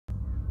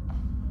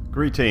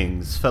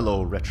Greetings,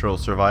 fellow retro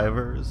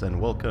survivors, and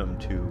welcome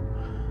to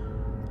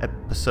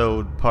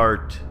episode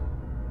part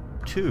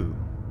 2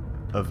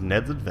 of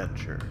Ned's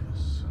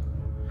Adventures.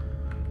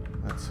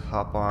 Let's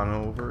hop on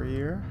over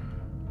here.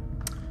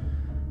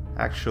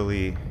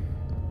 Actually,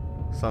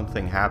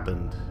 something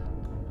happened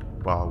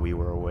while we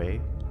were away.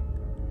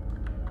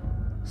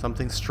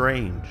 Something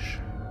strange.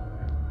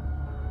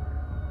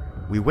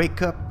 We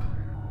wake up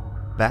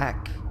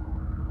back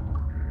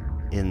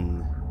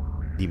in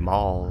the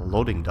mall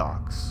loading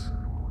docks.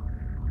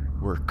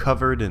 We're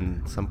covered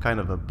in some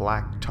kind of a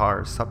black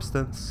tar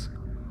substance.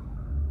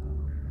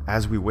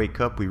 As we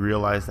wake up, we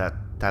realize that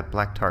that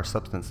black tar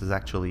substance is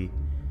actually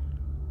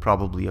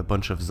probably a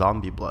bunch of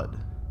zombie blood.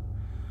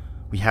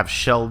 We have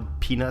shelled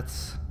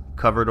peanuts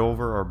covered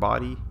over our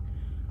body.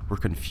 We're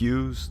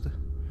confused.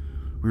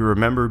 We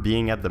remember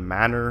being at the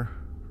manor,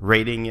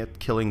 raiding it,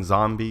 killing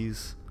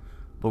zombies,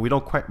 but we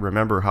don't quite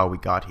remember how we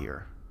got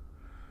here.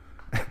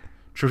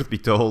 Truth be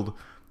told,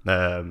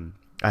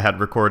 I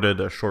had recorded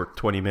a short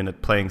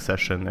 20-minute playing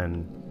session,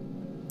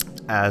 and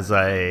as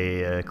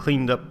I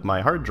cleaned up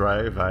my hard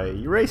drive, I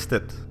erased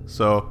it.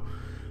 So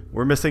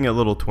we're missing a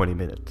little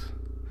 20-minute.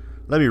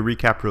 Let me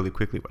recap really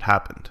quickly what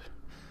happened.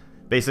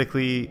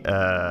 Basically,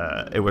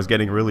 it was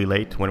getting really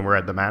late when we were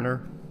at the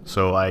manor,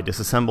 so I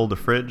disassembled the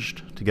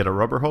fridge to get a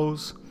rubber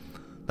hose.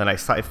 Then I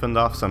siphoned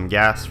off some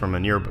gas from a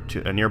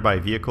nearby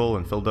vehicle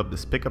and filled up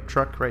this pickup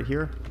truck right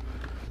here.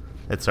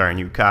 It's our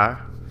new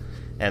car.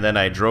 And then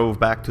I drove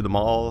back to the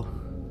mall,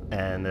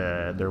 and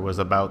there was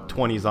about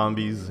 20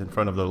 zombies in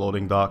front of the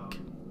loading dock.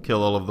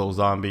 Killed all of those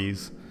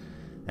zombies,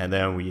 and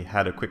then we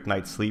had a quick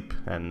night's sleep,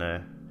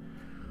 and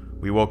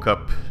we woke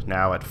up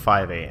now at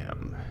 5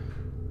 a.m.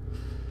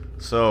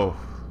 So,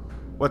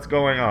 what's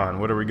going on?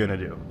 What are we gonna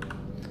do?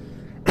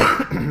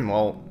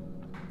 Well,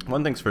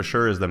 one thing's for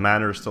sure is the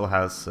manor still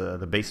has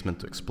the basement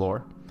to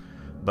explore.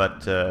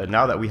 But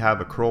now that we have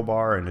a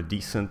crowbar and a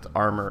decent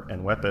armor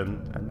and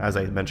weapon, and as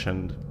I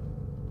mentioned,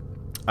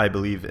 I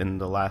believe in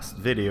the last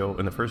video,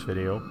 in the first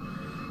video,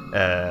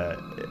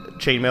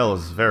 chainmail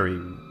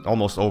is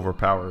almost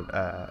overpowered,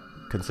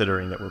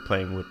 considering that we're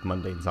playing with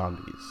mundane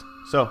zombies.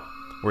 So,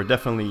 we're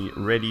definitely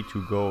ready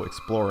to go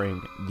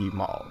exploring the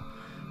mall.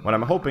 What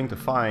I'm hoping to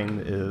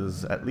find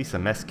is at least a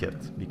mess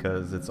kit,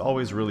 because it's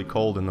always really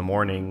cold in the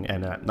morning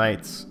and at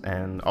nights,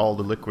 and all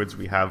the liquids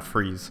we have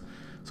freeze,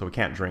 so we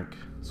can't drink.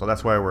 So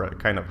that's why we're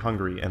kind of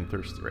hungry and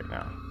thirsty right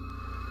now.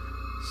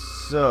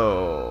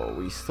 So,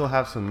 we still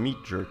have some meat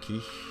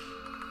jerky.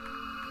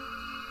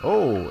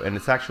 Oh, and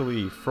it's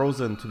actually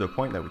frozen to the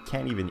point that we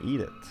can't even eat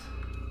it.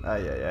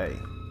 Ay.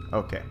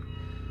 Okay.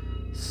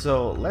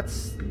 So,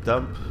 let's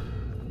dump...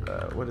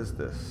 what is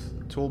this?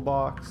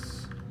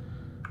 Toolbox.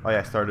 Oh yeah,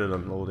 I started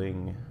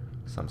unloading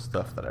some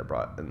stuff that I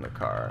brought in the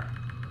car.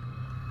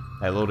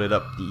 I loaded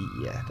up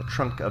the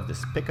trunk of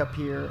this pickup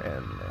here,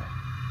 and...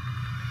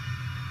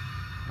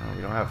 oh,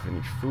 we don't have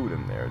any food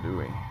in there, do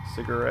we?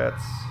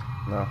 Cigarettes?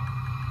 No.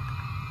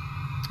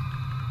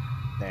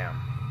 Damn.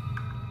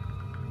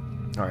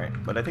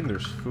 Alright, but I think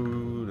there's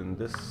food in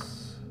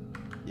this.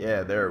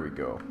 Yeah, there we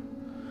go.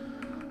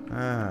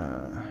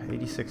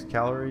 86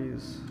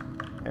 calories.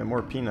 And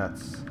more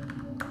peanuts.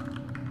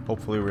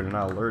 Hopefully we're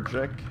not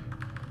allergic.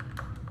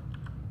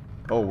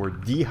 Oh, we're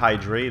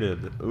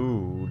dehydrated.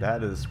 Ooh,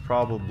 that is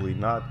probably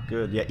not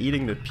good. Yeah,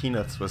 eating the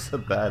peanuts was a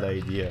bad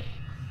idea.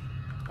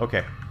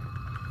 Okay.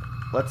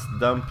 Let's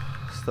dump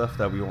stuff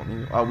that we won't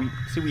need.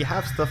 We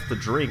have stuff to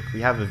drink.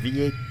 We have a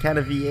V8 can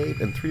of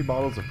V8 and 3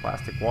 bottles of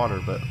plastic water,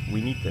 but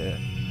we need to...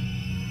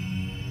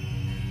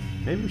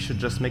 maybe we should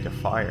just make a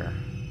fire.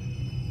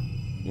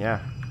 Yeah.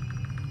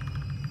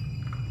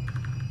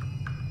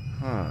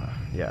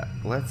 Yeah.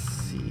 Let's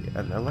see.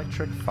 An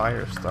electric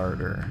fire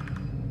starter.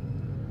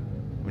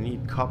 We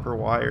need copper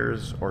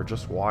wires or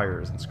just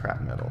wires and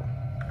scrap metal.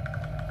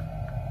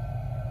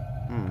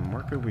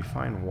 Where could we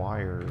find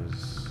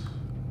wires?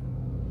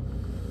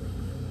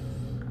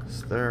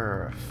 Is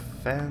there a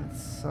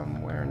fence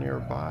somewhere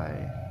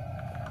nearby?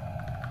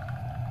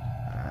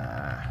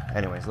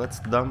 Anyways, let's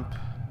dump.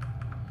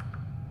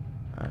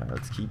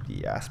 Let's keep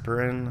the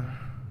aspirin,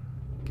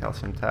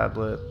 calcium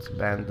tablet,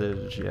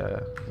 bandage. Yeah,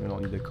 we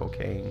don't need the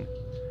cocaine.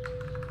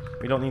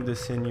 We don't need the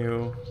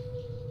sinew.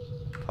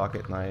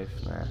 Pocket knife,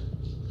 nah.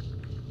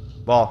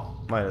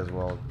 Well, might as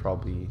well,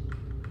 probably.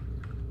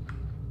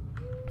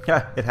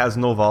 Yeah, it has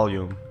no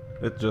volume.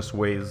 It just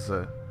weighs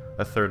a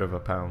third of a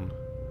pound.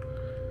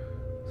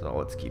 So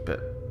let's keep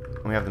it.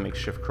 We have the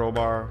makeshift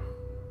crowbar.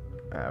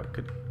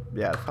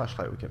 The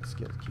flashlight, we can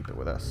keep it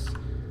with us.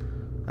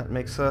 That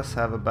makes us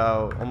have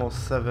about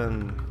almost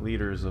 7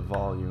 liters of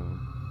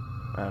volume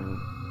and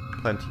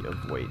plenty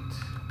of weight.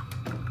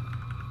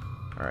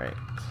 Alright.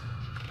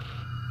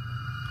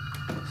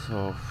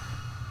 So,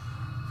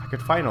 if I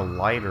could find a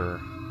lighter.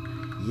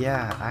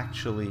 Yeah,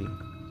 actually.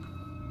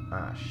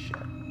 Ah, shit.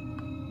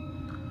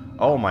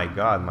 Oh my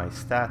god, my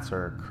stats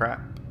are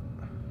crap.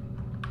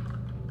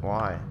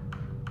 Why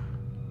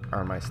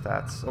are my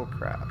stats so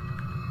crap?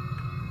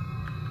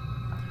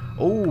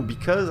 Oh,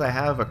 because I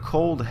have a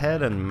cold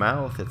head and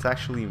mouth, it's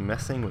actually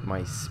messing with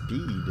my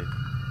speed.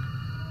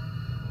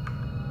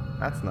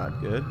 That's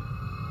not good.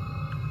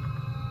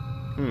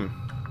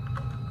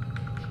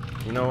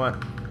 You know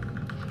what?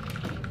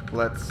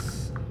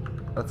 Let's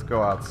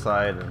go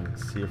outside and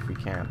see if we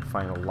can't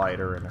find a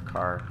lighter in a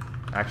car.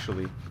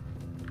 Actually.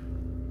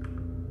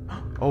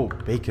 Oh,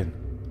 bacon.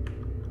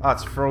 Oh,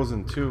 it's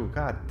frozen too.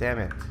 God damn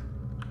it.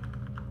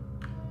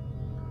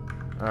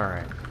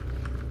 Alright.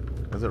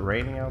 Is it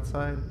raining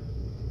outside?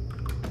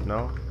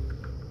 No?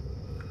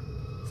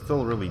 It's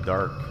still really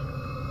dark.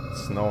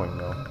 It's snowing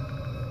though.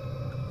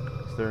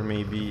 Is there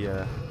maybe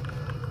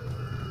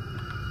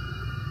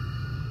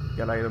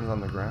got items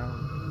on the ground?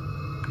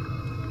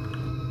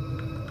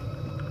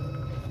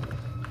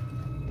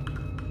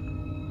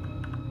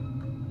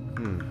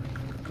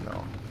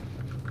 No.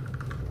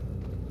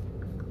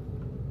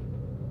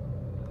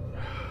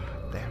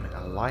 Damn it,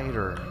 a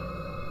lighter.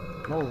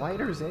 No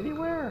lighters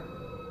anywhere?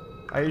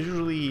 I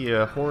usually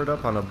hoard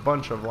up on a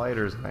bunch of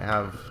lighters and I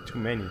have too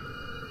many.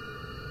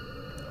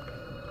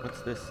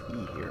 What's this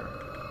E here?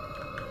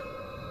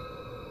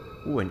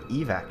 Ooh, an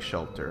evac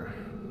shelter.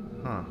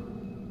 Huh.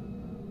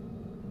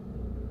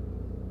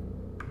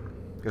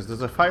 Because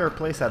there's a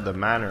fireplace at the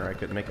manor. I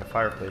could make a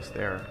fireplace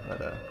there,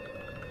 but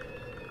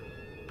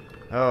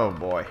oh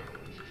boy.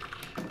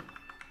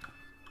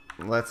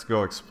 Let's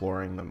go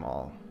exploring them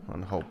all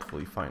and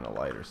hopefully find a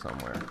lighter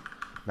somewhere.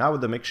 Now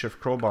with the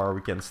makeshift crowbar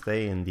we can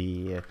stay in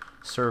the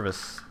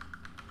service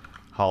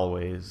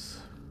hallways,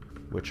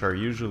 which are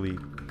usually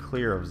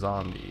clear of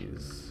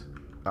zombies.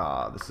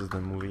 Ah, this is the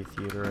movie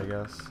theater, I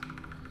guess.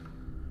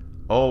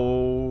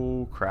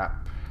 Oh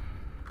crap.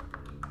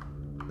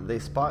 Did they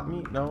spot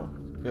me? No?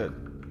 Good.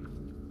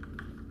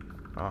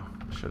 Oh,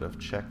 I should have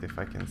checked if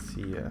I can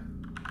see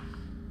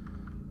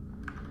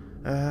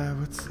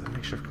what's the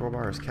makeshift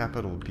crowbar is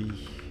capital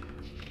B.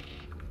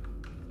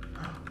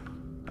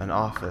 An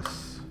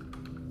office.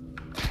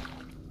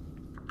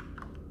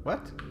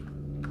 What?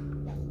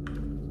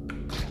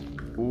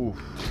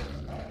 Oof.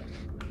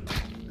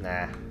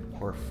 Nah,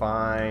 we're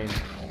fine.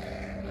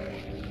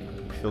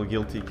 I feel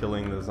guilty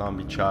killing the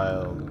zombie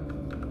child.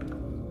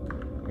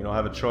 We don't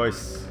have a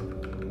choice.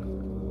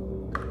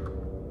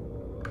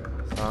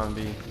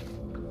 Zombie.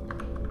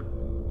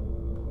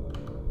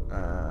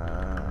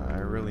 I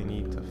really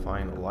need to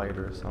find a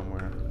lighter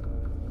somewhere.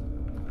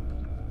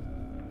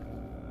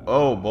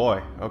 Oh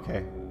boy,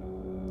 okay.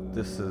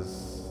 This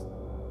is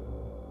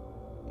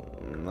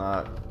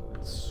not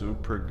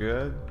super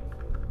good.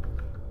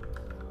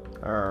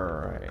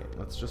 Alright,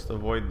 let's just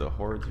avoid the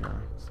horde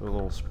here. So a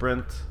little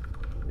sprint.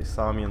 They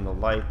saw me in the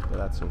light, but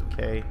that's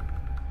okay.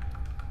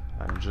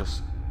 I'm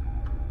just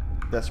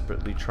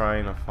desperately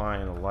trying to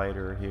find a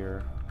lighter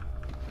here.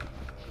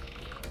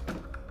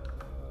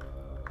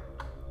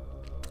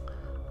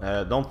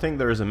 Don't think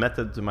there is a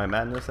method to my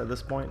madness at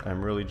this point.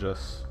 I'm really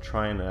just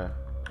trying to...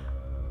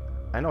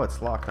 I know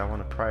it's locked. I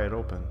want to pry it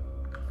open.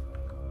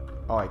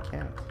 Oh, I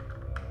can't.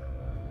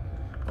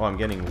 Oh, I'm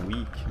getting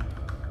weak.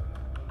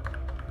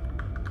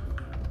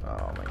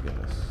 Oh my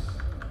goodness.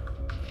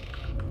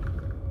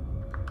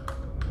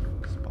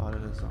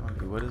 Spotted a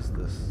zombie. What is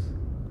this?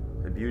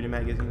 A beauty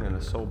magazine and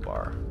a soap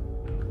bar.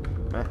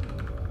 Meh.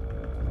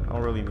 I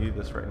don't really need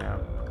this right now.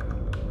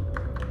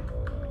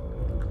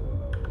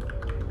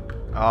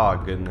 Oh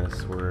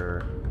goodness,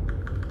 we're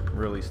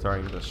really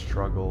starting to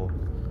struggle.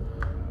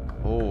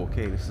 Oh,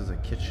 okay, this is a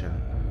kitchen.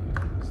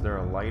 Is there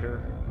a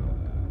lighter?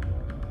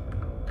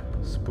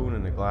 Spoon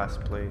and a glass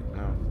plate?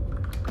 No.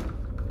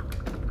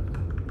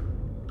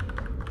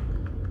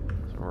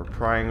 So we're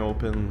prying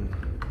open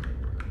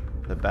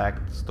the back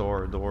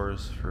store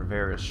doors for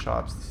various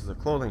shops. This is a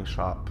clothing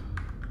shop.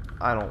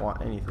 I don't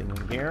want anything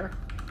in here.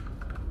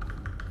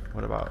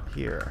 What about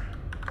here?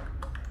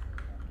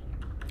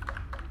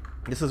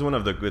 This is one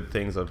of the good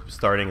things of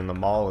starting in the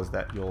mall, is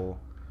that you'll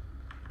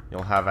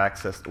have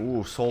access.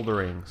 Ooh,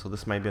 soldering. So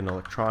this might be an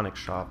electronic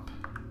shop.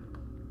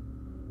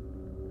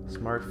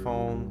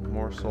 Smartphone,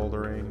 more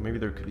soldering. Maybe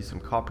there could be some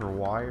copper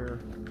wire.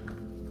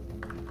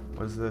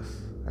 What is this?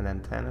 An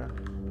antenna?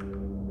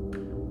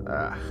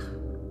 Ah.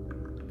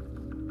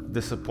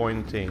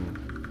 Disappointing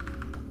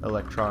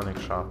electronic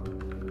shop.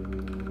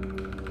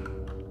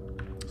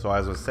 So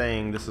as I was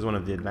saying, this is one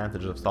of the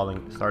advantages of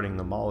starting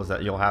the mall, is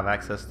that you'll have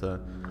access to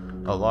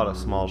a lot of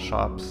small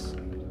shops,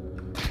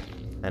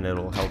 and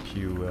it'll help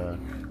you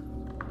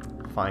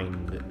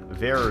find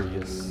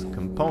various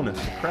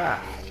components to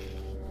craft.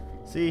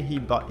 See, he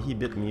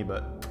bit me,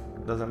 but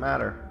it doesn't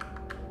matter.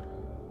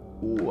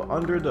 Ooh,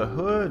 under the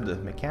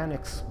hood,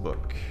 mechanics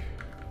book.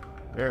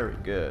 Very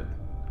good.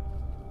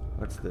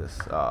 What's this?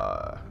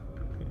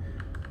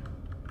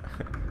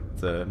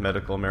 It's a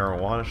medical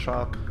marijuana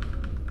shop.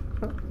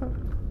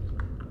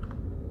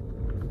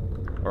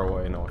 Or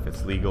wait, no, if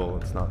it's legal,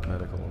 it's not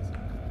medical. It's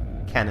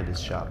a cannabis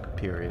shop,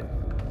 period.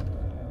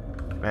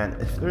 Man,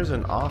 if there's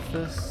an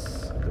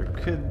office, there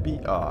could be...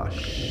 Oh,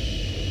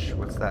 shh.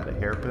 What's that, a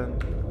hairpin?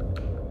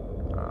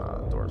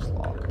 Door's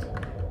locked.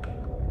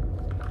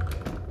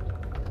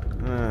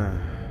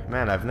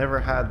 Man, I've never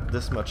had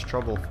this much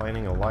trouble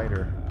finding a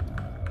lighter.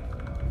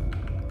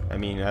 I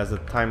mean, as the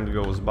time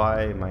goes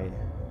by,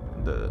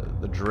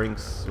 the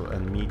drinks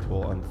and meat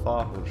will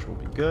unthaw, which will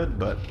be good,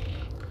 but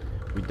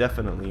we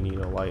definitely need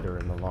a lighter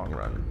in the long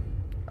run.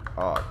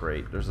 Oh,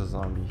 great. There's a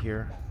zombie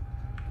here.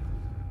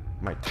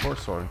 My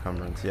torso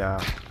encumbrance, yeah.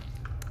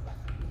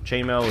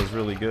 Chainmail is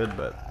really good,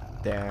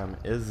 but damn,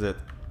 is it...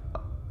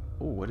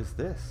 Oh, what is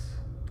this?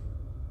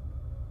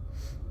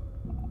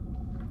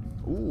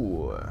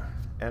 Ooh,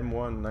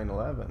 M1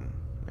 911.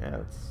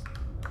 Yeah,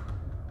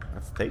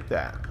 let's take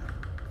that.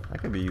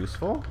 That could be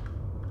useful.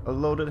 A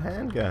loaded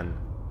handgun.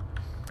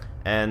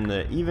 And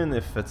even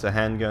if it's a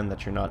handgun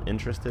that you're not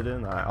interested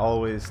in, I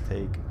always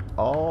take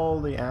all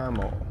the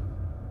ammo.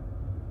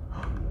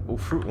 Oh,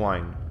 fruit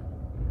wine.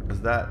 Does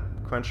that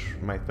quench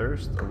my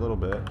thirst? A little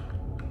bit.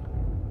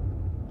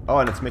 Oh,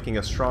 and it's making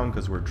us strong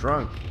because we're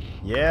drunk.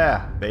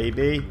 Yeah,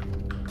 baby.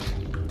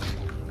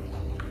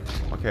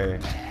 Okay.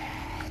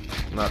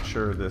 I'm not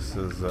sure this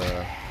is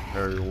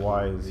very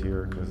wise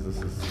here because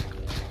this is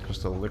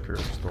just a liquor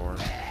store.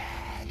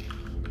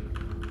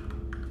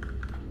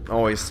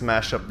 Always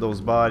smash up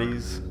those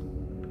bodies.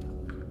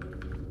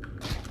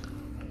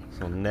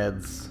 So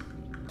Ned's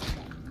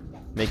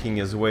making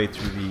his way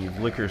through the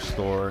liquor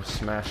store,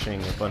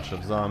 smashing a bunch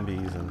of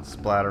zombies and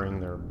splattering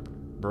their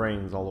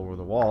brains all over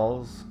the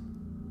walls.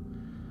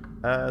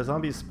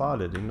 Zombies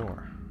spotted,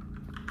 ignore.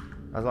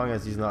 As long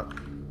as he's not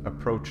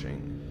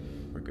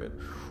approaching, we're good.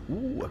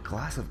 Ooh, a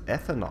glass of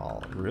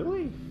ethanol.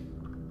 Really?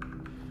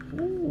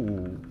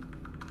 Ooh,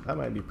 that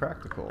might be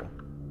practical.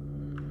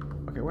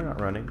 Okay, we're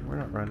not running. We're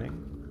not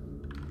running.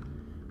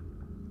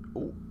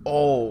 Ooh,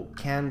 oh,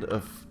 can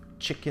of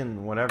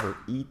chicken, whatever.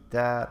 Eat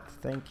that.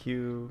 Thank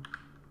you.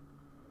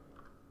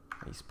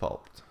 He's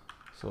pulped.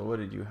 So what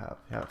did you have?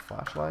 You have a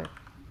flashlight?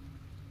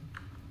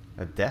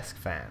 A desk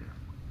fan.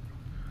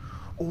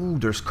 Oh,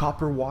 there's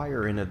copper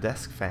wire in a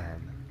desk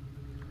fan.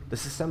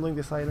 Disassembling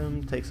this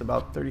item takes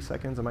about 30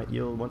 seconds. It might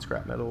yield 1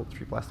 scrap metal,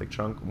 3 plastic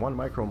chunk, 1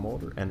 micro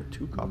motor, and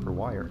 2 copper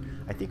wire.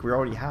 I think we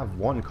already have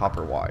 1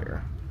 copper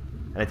wire.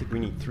 And I think we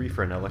need 3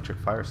 for an electric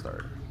fire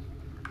starter.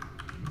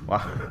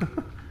 Wow.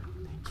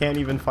 Can't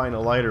even find a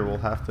lighter. We'll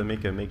have to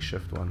make a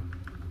makeshift one.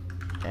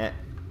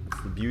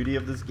 It's the beauty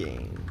of this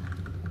game.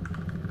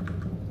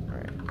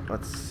 Alright,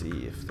 let's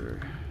see if there...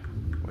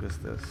 What is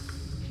this?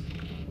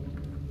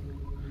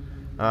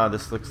 Ah,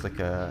 this looks like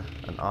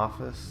an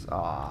office.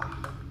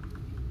 Ah.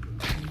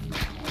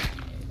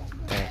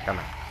 Hey, come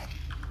on.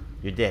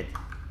 You're dead.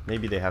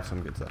 Maybe they have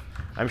some good stuff.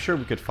 I'm sure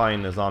we could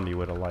find a zombie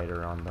with a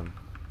lighter on them.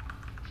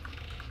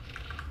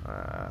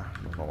 I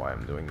don't know why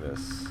I'm doing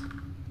this.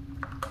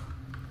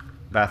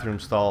 Bathroom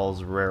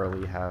stalls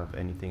rarely have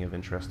anything of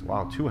interest.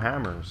 Wow, 2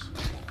 hammers.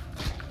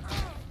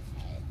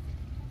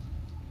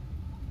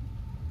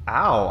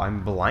 Ow,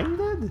 I'm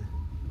blinded?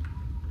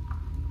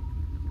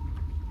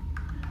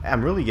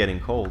 I'm really getting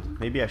cold.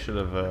 Maybe I should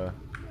have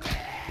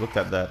looked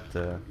at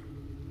that.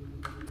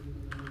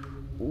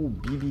 Ooh,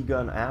 BB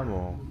gun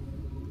ammo.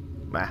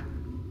 Bah.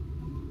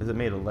 Is it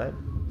made of lead?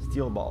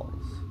 Steel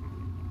balls.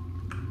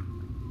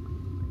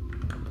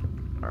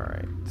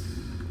 Alright.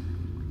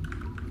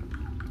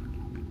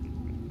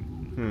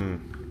 I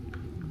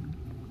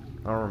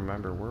don't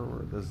remember. Where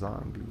were the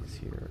zombies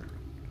here?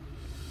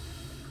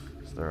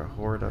 Is there a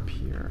horde up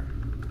here?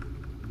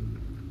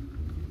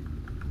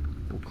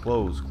 Ooh,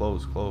 clothes,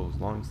 clothes, clothes.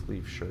 Long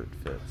sleeve shirt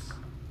fits.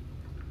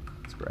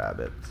 Let's grab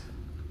it.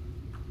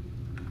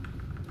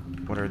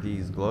 What are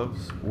these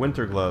gloves?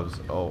 Winter gloves.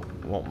 Oh,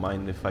 won't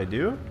mind if I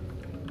do.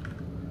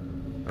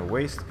 A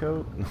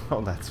waistcoat.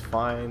 No, that's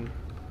fine.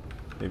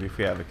 Maybe if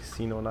we have a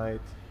casino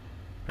night.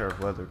 Pair of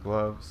leather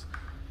gloves.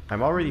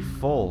 I'm already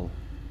full.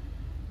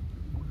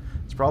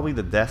 It's probably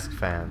the desk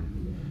fan.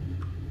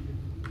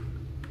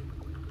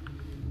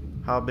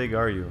 How big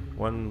are you?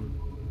 1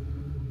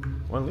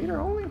 liter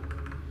only?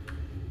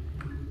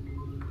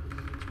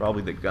 It's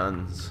probably the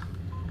guns.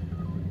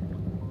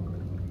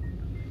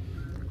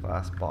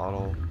 Glass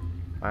bottle.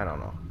 I don't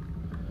know.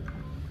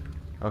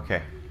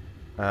 Okay.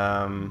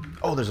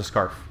 Oh, there's a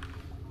scarf.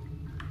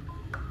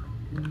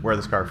 Wear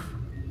the scarf.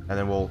 And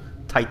then we'll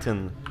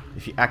tighten.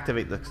 If you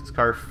activate the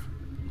scarf,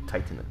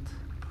 tighten it.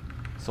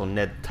 So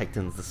Ned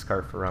tightens the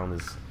scarf around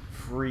his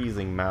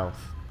freezing mouth.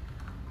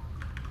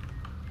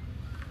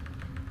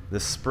 The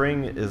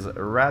spring is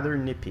rather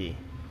nippy.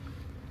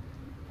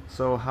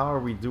 So how are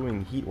we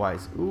doing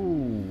heat-wise?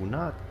 Ooh,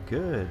 not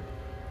good.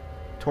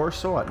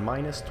 Torso at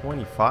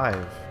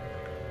 -25.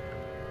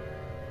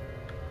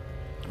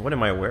 What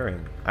am I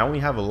wearing? I only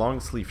have a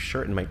long sleeve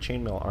shirt and my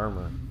chainmail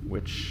armor,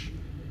 which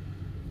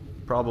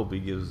probably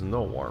gives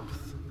no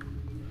warmth.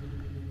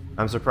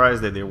 I'm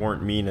surprised that they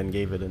weren't mean and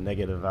gave it a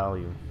negative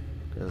value,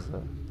 because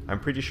I'm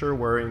pretty sure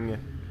wearing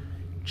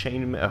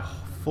a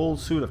full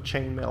suit of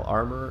chainmail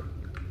armor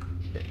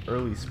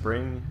early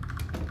spring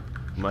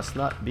must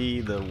not be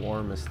the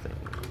warmest thing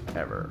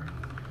ever.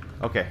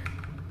 Okay,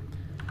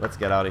 let's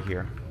get out of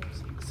here.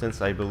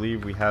 Since I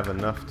believe we have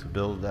enough to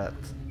build that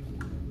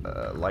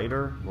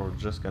lighter, we're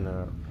just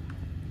gonna...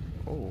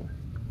 Oh.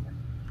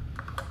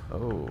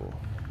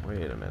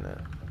 Wait a minute.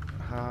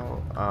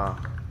 How?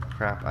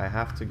 Crap, I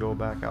have to go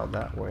back out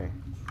that way.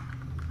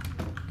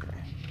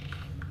 Okay.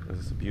 Is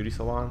this a beauty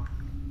salon?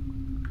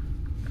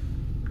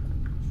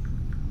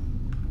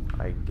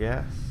 I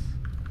guess.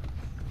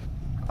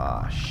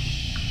 Ah,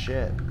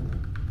 shit.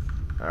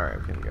 Alright,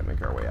 we can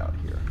make our way out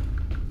here.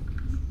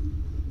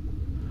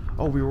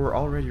 Oh, we were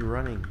already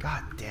running.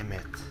 God damn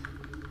it.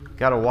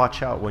 Gotta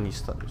watch out when you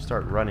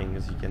start running,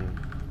 as you can...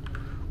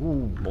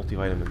 Ooh,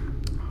 multivitamin.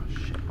 Oh,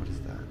 shit, what is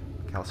that?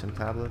 Calcium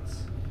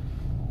tablets?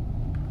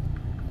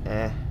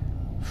 Eh.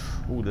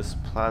 Ooh, this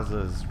plaza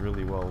is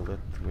really well lit.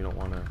 We don't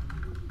want to...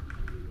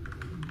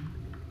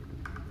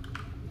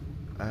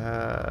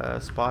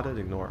 spotted?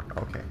 Ignore.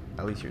 Okay,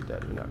 at least you're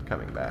dead. You're not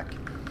coming back.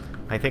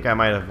 I think I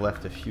might have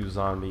left a few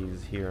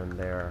zombies here and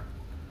there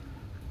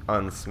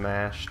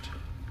unsmashed.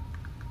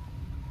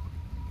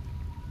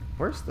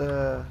 Where's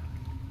the...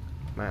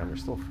 Man, we're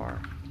still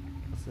far.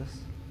 What's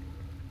this?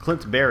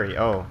 Clint Berry.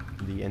 Oh,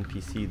 the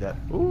NPC that...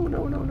 Ooh,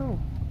 no, no, no.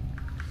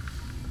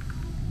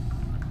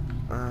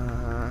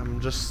 I'm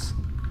just...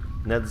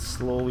 Ned's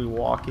slowly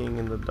walking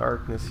in the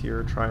darkness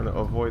here, trying to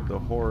avoid the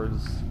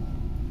hordes.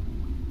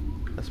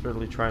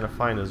 Desperately trying to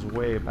find his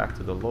way back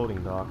to the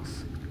loading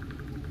docks.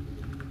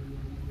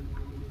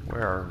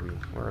 Where are we?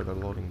 Where are the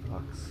loading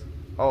docks?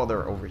 Oh,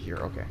 they're over here.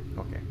 Okay,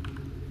 okay.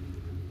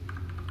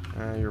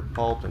 You're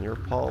pulped and you're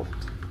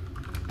pulped.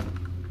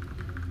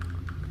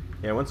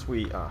 Yeah, once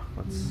we...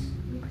 let's...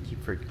 I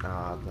keep forgetting...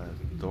 the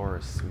door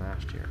is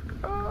smashed here.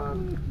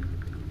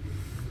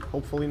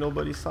 Hopefully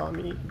nobody saw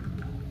me.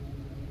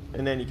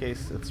 In any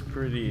case, it's a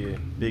pretty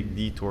big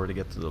detour to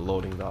get to the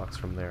loading docks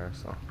from there,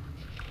 so...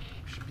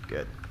 Should be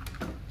good.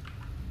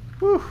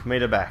 Whew,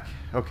 made it back.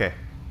 Okay.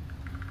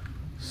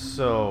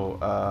 So,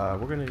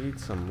 we're gonna need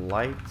some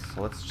light.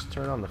 So let's just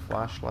turn on the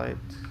flashlight.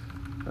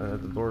 The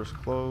door's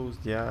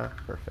closed. Yeah,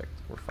 perfect.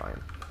 We're fine.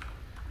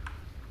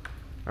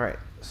 Alright,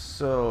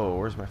 so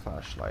where's my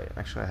flashlight?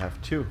 Actually, I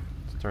have two.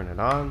 Let's turn it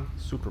on.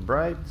 Super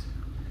bright.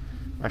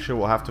 Actually,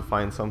 we'll have to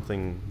find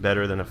something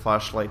better than a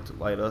flashlight to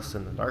light us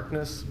in the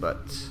darkness,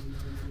 but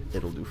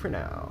it'll do for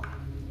now.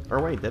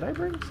 Or wait, did I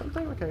bring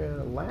something like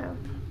a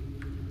lamp?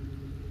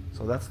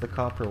 So that's the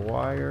copper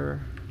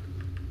wire.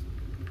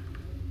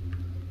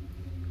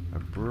 A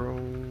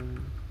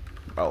broom.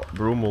 Well,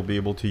 broom we'll be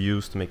able to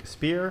use to make a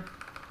spear,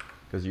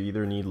 because you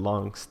either need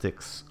long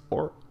sticks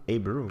or a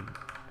broom.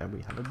 And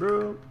we have a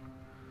broom.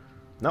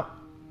 No.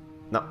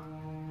 No.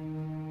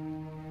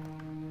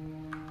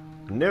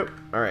 Nope.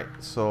 Alright,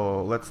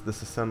 so let's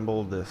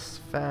disassemble this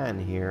fan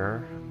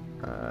here.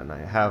 And I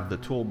have the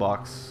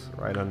toolbox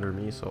right under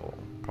me, so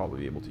I'll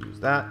probably be able to use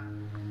that.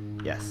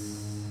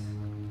 Yes.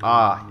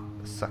 Ah,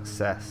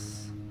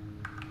 success.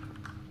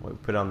 What, we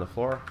put it on the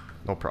floor?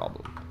 No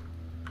problem.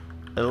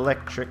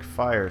 Electric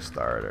fire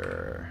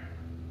starter.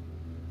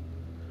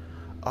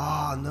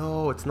 Oh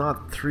no, it's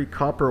not 3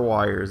 copper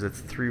wires, it's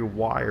 3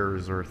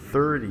 wires, or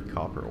 30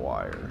 copper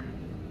wire.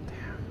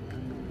 Damn.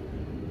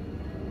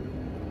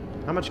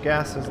 How much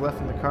gas is left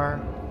in the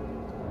car?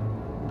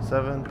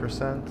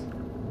 7%.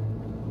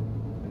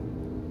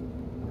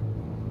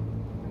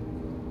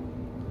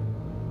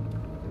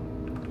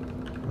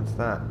 What's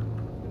that?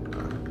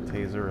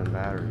 Taser and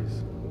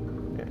batteries.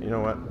 Yeah, you know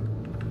what?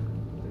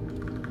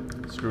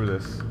 Screw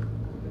this.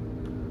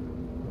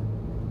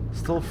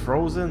 Still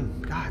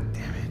frozen? God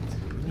damn it.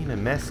 We need a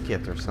mess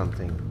kit or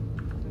something.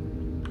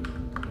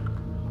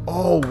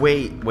 Oh,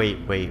 wait.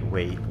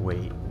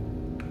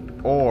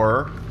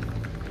 Or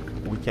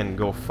we can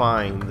go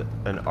find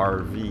an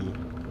RV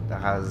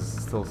that has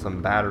still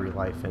some battery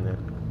life in it,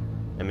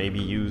 and maybe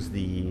use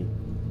the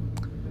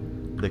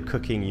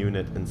cooking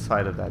unit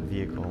inside of that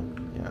vehicle.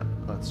 Yeah,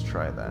 let's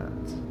try that.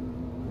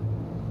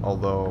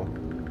 Although,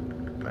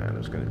 man,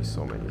 there's gonna be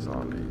so many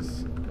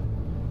zombies.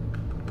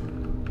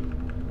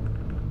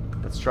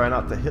 Let's try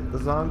not to hit the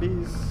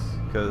zombies,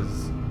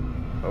 because,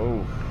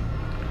 oh,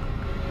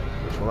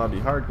 which will not be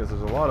hard because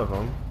there's a lot of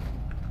them.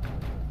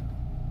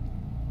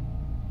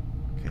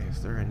 Okay,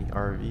 is there any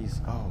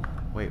RVs? Oh,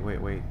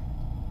 wait.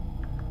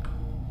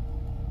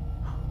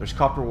 There's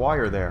copper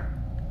wire there.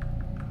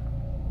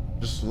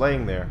 Just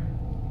laying there.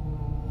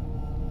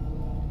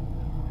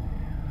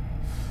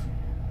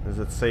 Is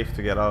it safe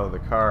to get out of the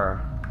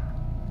car?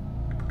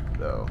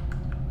 Though.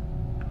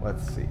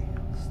 Let's see.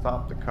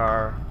 Stop the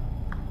car.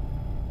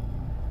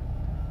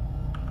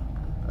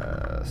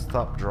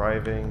 Stop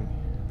driving.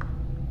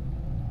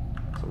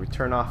 So we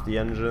turn off the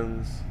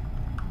engines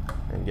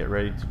and get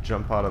ready to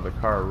jump out of the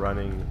car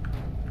running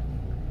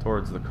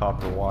towards the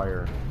copper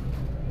wire,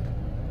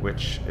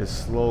 which is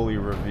slowly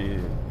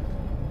revealing.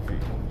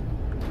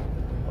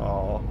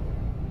 Oh,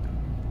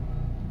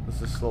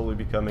 this is slowly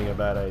becoming a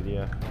bad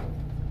idea.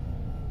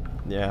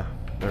 Yeah,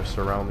 they're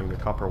surrounding the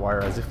copper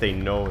wire as if they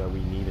know that we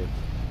need it.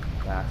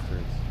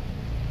 Bastards.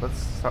 Let's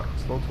start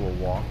slow to a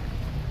walk.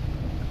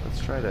 Let's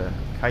try to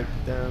kite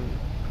them.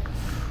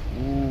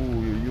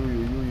 Ooh,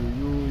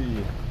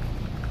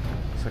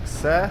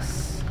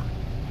 success.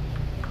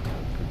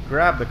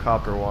 Grab the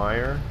copper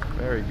wire.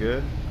 Very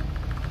good.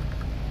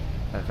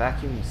 A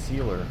vacuum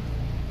sealer.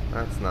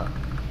 That's not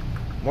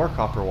More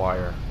copper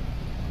wire.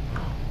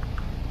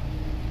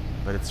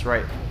 But it's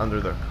right under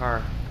the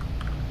car.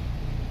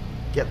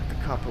 Get the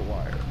copper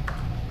wire.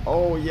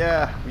 Oh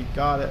yeah, we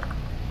got it.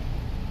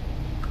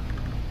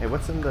 Hey,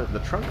 what's in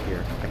the trunk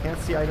here? I can't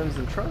see items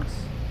in trunks.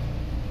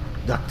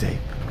 Duct tape.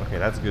 Okay,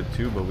 that's good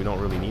too, but we don't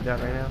really need that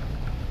right now.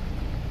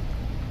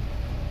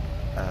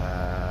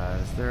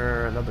 Is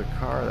there another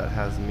car that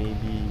has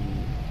maybe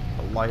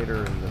a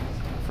lighter in the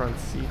front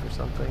seat or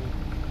something?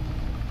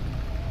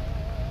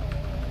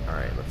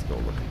 Alright, let's go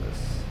look at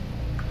this.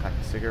 Pack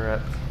a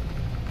cigarette.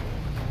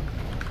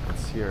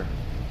 What's here?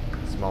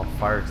 Small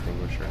fire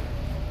extinguisher.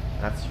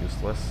 That's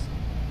useless.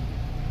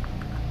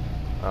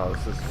 Oh,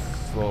 this is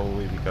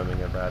slowly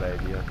becoming a bad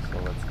idea, so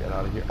let's get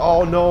out of here.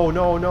 Oh no,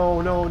 no,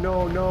 no, no,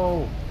 no,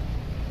 no!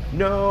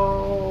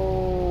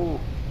 No!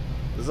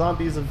 The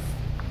zombies have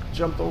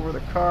jumped over the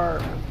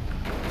car.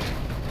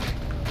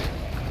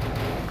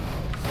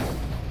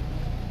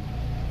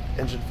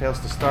 Engine fails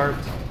to start.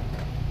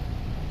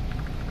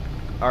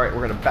 Alright,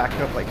 we're gonna back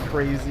up like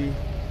crazy.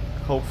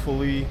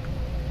 Hopefully.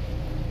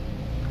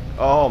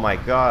 Oh my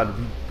god,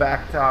 we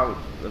backed out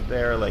of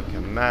there like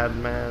a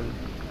madman.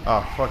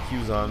 Oh, fuck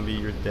you, zombie,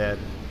 you're dead.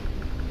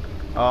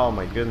 Oh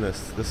my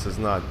goodness, this is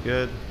not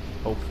good.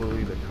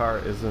 Hopefully the car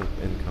isn't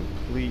in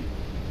complete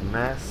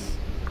mess.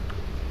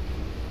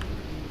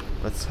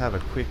 Let's have a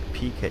quick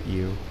peek at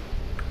you.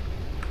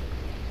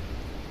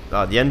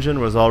 The engine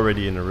was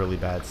already in a really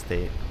bad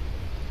state.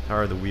 How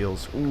are the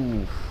wheels?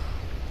 Ooh.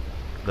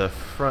 The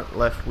front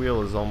left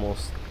wheel is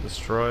almost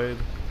destroyed.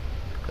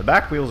 The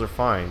back wheels are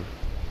fine.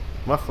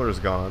 Muffler is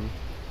gone.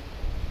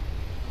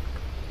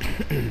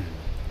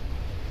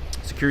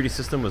 Security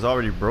system was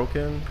already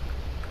broken.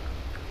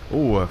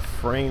 Ooh, a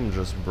frame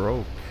just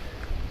broke.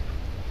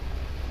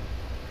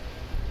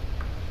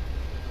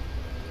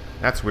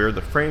 That's weird.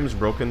 The frame's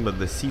broken, but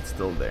the seat's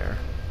still there.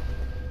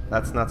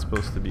 That's not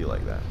supposed to be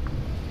like that.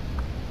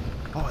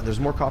 Oh, and there's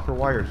more copper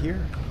wire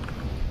here.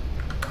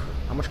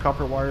 How much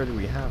copper wire do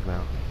we have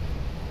now?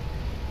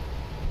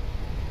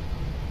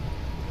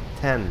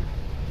 10.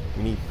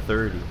 We need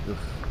 30. Ugh.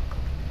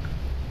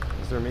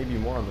 Is there maybe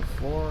more on the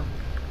floor?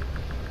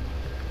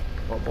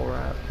 Bubble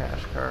wrap,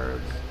 cash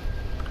cards.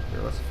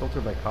 Here, let's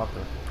filter by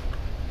copper.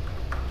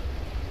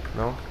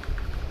 No?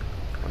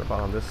 What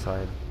about on this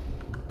side?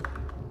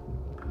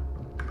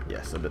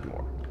 Yes, a bit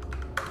more.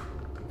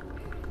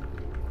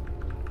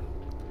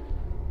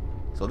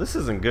 So this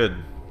isn't good.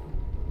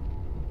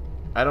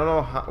 I don't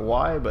know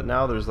why, but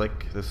now there's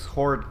like this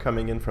horde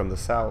coming in from the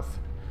south.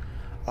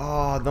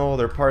 Oh no,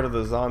 they're part of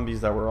the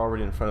zombies that were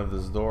already in front of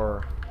this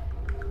door.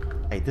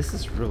 Hey, this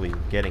is really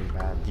getting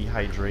bad.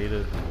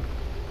 Dehydrated.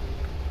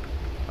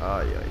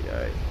 Ay, ay,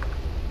 ay.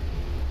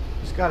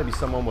 There's gotta be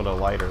someone with a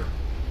lighter.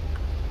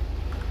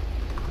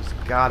 There's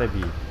gotta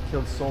be.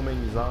 Killed so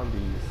many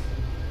zombies.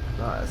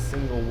 Not a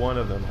single one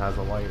of them has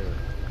a lighter.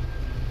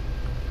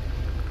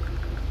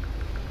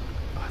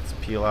 Let's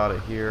peel out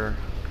of here.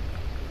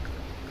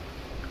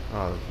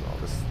 Oh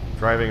no, this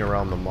driving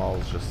around the mall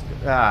is just...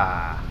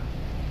 Ah!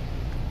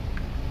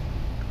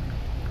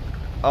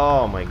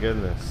 Oh my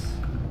goodness.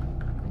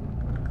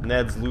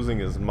 Ned's losing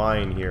his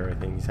mind here, I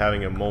think. He's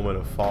having a moment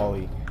of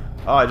folly.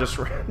 Oh, I just...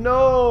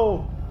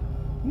 No!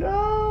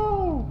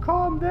 No!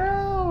 Calm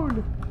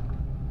down!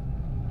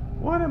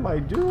 What am I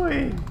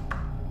doing?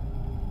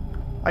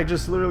 I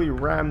just literally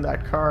rammed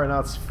that car and now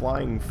it's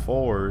flying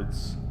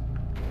forwards.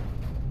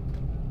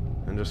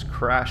 And just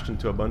crashed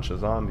into a bunch of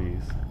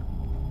zombies.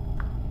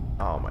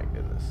 Oh my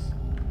goodness.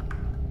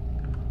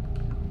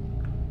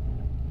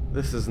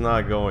 This is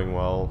not going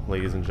well,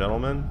 ladies and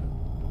gentlemen.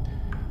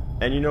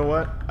 And you know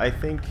what? I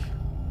think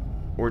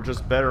we're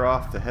just better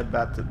off to head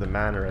back to the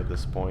manor at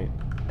this point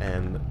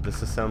and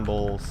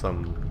disassemble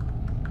some...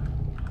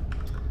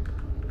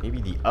 Maybe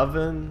the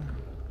oven?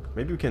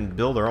 Maybe we can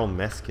build our own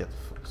mess kit.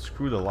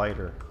 Screw the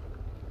lighter.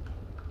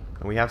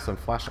 And we have some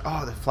flash...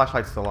 Oh, the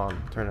flashlight's still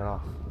on. Turn it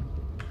off.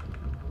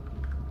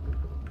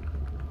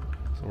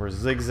 So we're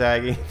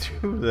zigzagging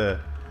through the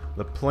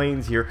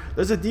plains here.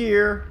 There's a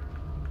deer!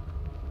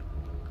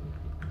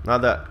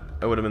 Not that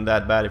it would have been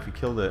that bad if we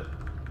killed it.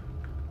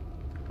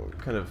 We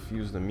could have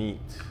used the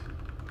meat.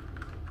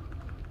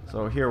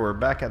 So here we're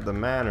back at the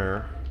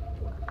manor.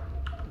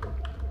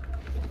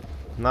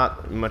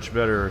 Not much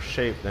better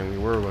shape than we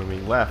were when we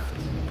left.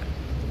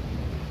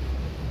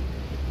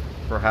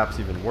 Perhaps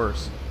even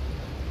worse.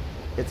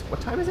 It's...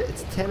 What time is it?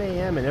 It's 10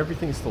 a.m. and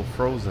everything's still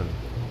frozen.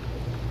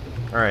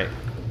 Alright.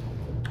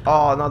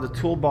 Oh, now the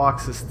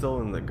toolbox is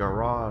still in the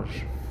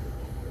garage.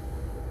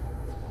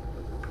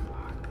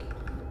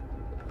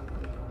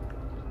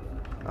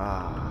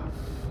 Ah,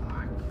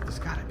 fuck. There's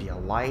gotta be a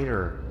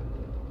lighter.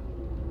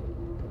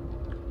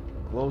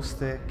 Glow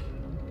stick.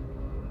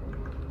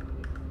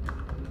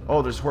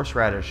 Oh, there's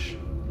horseradish.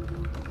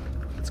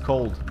 It's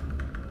cold.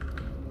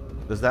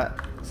 Does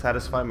that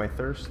satisfy my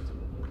thirst?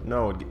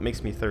 No, it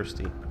makes me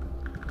thirsty.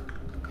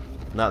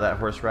 Not that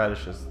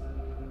horseradish is...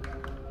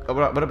 Oh,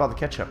 what about the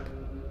ketchup?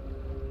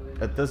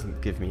 That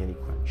doesn't give me any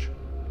quench.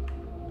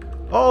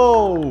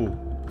 Oh!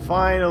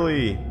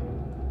 Finally!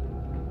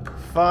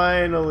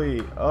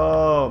 Finally!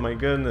 Oh my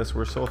goodness,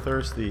 we're so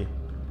thirsty.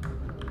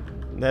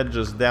 Ned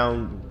just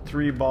downed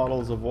 3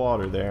 bottles of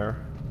water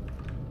there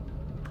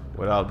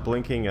without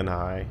blinking an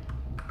eye.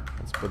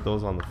 Let's put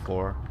those on the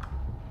floor.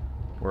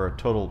 We're a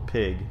total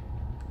pig,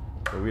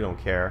 but we don't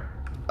care.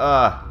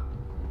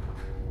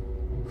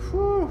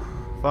 Whew,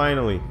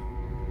 finally.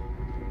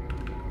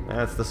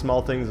 That's the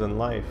small things in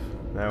life.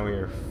 Now we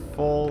are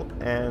full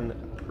and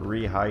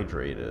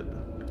rehydrated.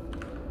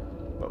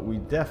 But we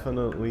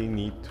definitely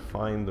need to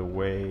find a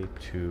way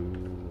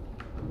to...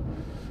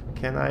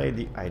 Can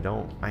I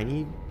don't... I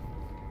need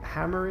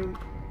hammering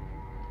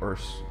or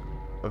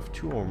of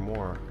 2 or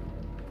more.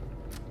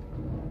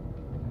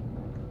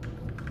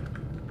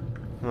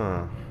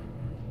 Huh.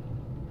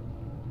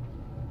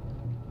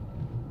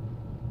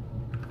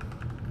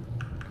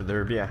 Could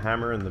there be a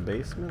hammer in the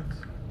basement?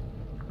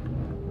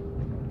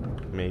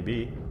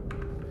 Maybe.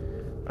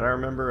 But I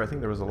remember, I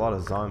think there was a lot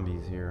of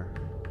zombies here.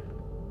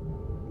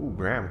 Ooh,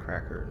 graham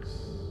crackers.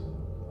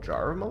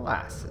 Jar of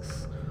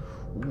molasses.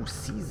 Ooh,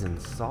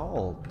 seasoned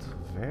salt.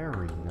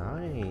 Very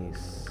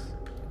nice.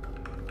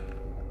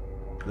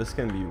 This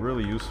can be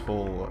really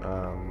useful.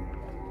 Oh,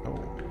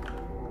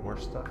 more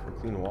stuff for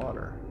clean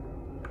water.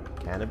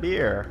 Can of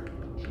beer.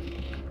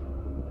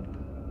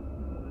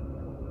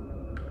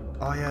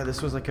 Oh yeah,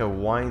 this was like a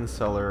wine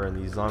cellar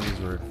and these zombies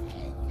were...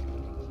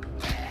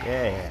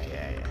 Yeah.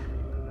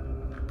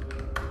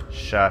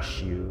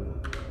 Shush you.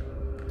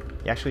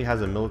 He actually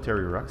has a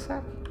military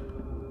rucksack?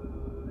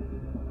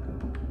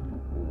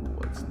 Ooh,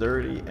 it's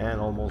dirty and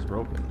almost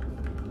broken.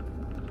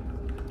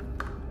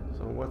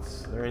 So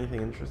what's... there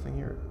anything interesting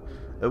here?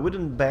 A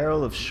wooden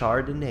barrel of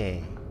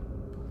Chardonnay.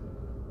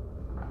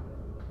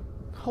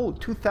 Oh,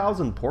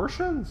 2,000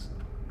 portions?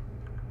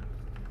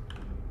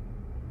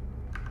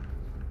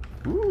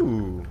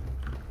 Ooh.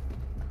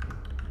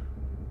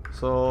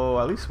 So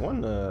at least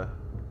one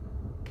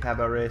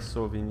Cabaret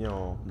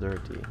Sauvignon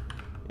dirty.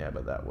 Yeah,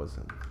 but that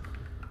wasn't.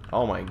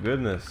 Oh my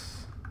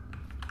goodness.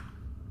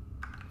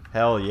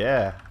 Hell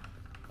yeah.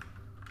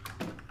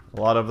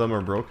 A lot of them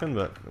are broken,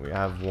 but we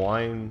have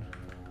wine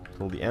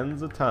till the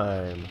ends of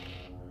time.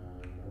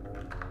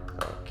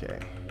 Okay.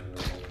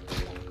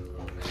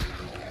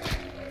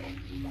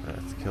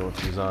 Let's kill a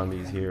few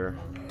zombies here.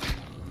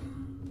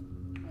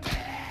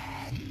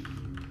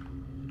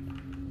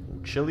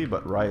 Chilly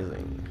but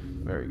rising.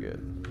 Very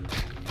good.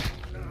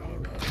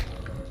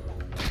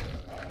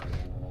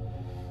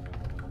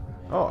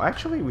 Oh,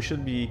 actually, we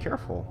should be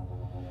careful.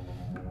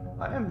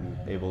 I am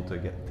able to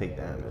take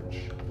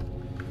damage.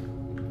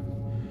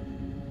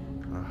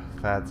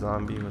 Fat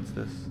zombie, what's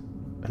this?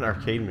 An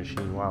arcade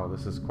machine. Wow,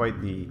 this is quite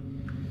the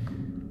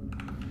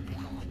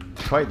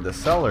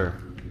cellar.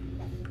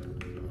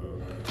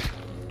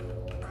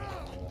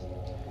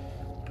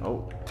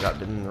 Oh, got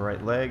bitten in the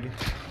right leg.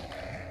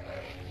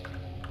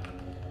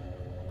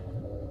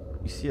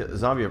 You see a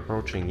zombie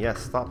approaching.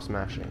 Yes, stop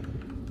smashing.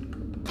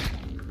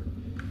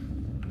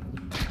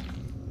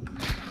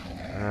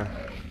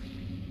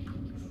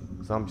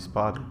 Zombie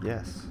spotted.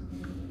 Yes.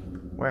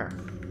 Where?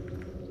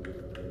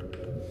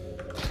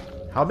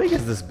 How big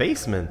is this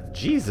basement?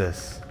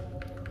 Jesus.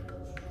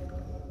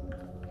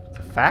 It's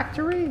a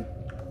factory?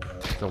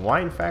 It's a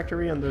wine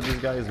factory under this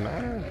guy's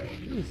manor?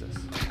 Jesus.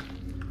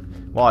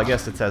 Well, I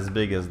guess it's as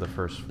big as the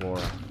first floor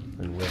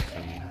in width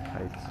and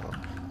height, so...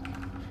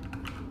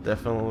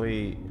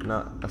 Definitely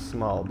not a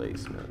small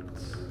basement.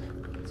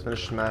 Let's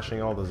finish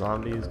smashing all the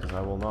zombies, because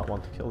I will not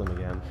want to kill them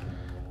again.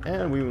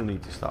 And we will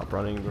need to stop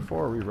running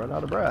before we run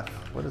out of breath.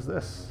 What is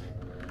this?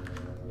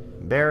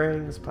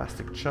 Bearings,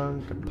 plastic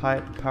chunk, a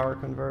pipe, power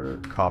converter,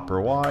 copper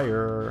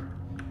wire.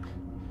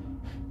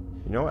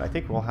 You know what? I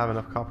think we'll have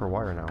enough copper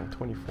wire now.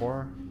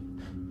 24.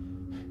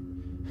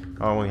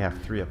 Oh, I only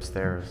have 3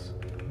 upstairs.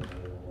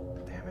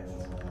 Damn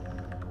it.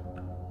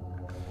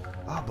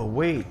 Oh, but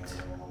wait.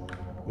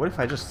 What if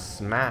I just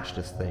smash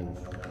this thing?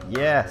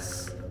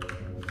 Yes.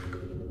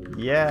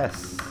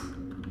 Yes.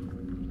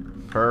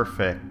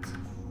 Perfect.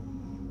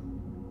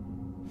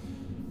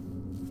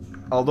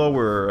 Although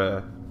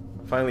we're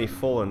finally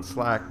full and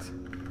slacked,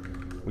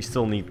 we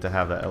still need to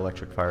have that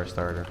electric fire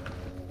starter.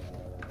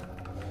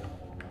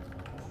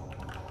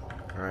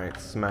 Alright,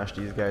 smash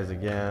these guys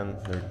again.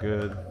 They're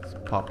good. Let's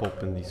pop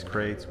open these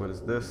crates. What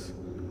is this?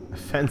 A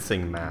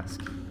fencing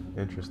mask.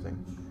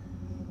 Interesting.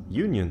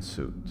 Union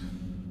suit.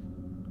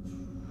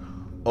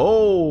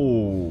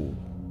 Oh!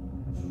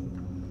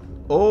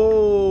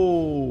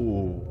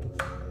 Oh!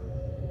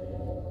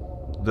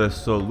 The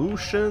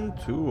solution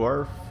to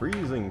our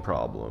freezing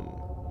problem.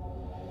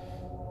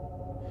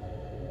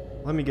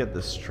 Let me get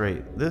this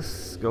straight.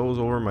 This goes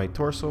over my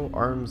torso,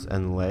 arms,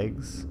 and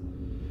legs.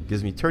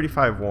 Gives me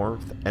 35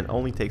 warmth and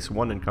only takes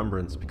 1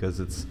 encumbrance because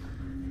it's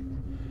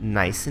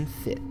nice and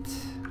fit.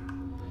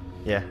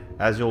 Yeah,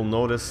 as you'll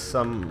notice,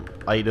 some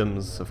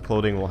items of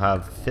clothing will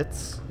have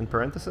fits in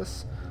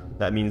parenthesis.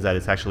 That means that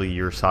it's actually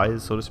your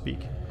size, so to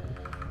speak.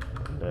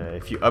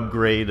 If you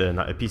upgrade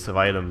a piece of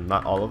item,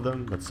 not all of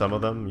them, but some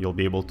of them, you'll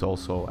be able to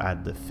also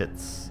add the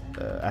fits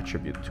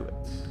attribute to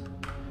it.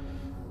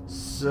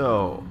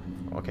 So,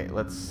 okay,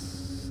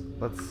 let's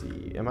let's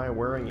see. Am I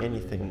wearing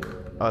anything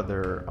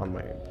other on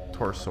my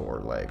torso or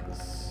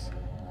legs?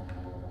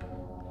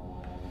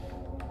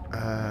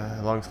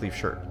 Long sleeve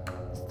shirt.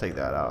 Let's take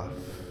that off.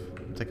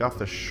 Take off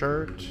the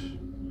shirt.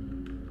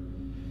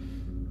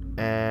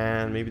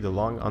 And maybe the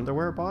long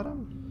underwear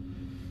bottom?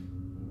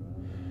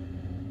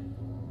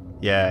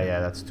 Yeah,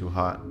 that's too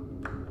hot.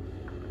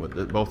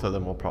 Both of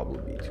them will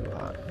probably be too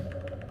hot.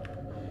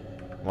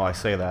 Well, I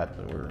say that,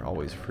 but we're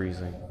always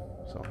freezing,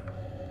 so...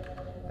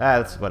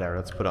 that's whatever,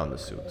 let's put on the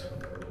suit.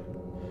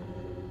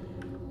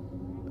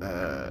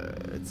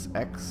 It's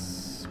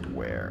X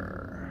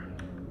wear.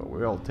 But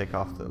we'll take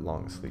off the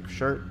long sleeve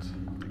shirt.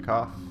 Take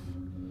off.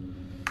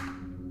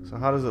 So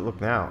how does it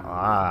look now?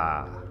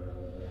 Ah.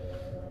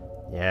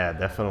 Yeah,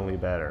 definitely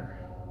better.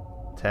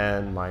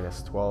 10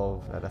 minus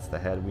 12, that's the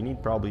head. We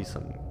need probably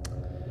some...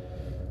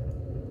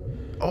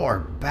 Oh,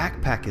 our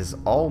backpack is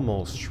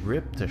almost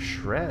ripped to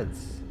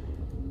shreds.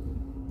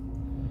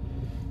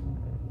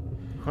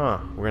 Huh,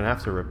 we're gonna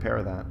have to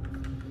repair that.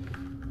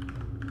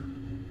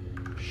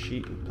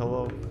 Sheet and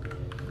pillow.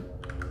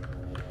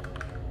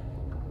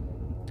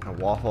 A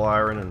waffle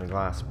iron and a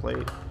glass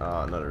plate.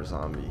 Another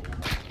zombie.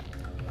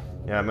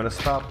 Yeah, I'm gonna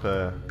stop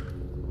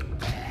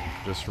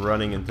just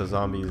running into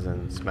zombies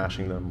and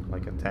smashing them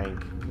like a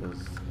tank,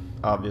 because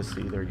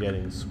obviously they're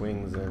getting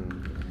swings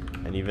in,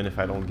 and even if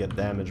I don't get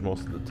damage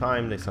most of the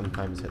time, they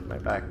sometimes hit my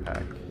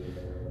backpack.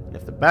 And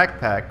if the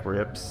backpack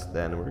rips,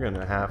 then we're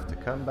gonna have to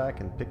come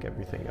back and pick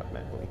everything up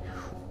manually.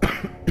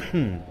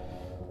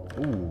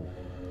 Ooh,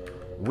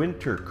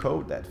 winter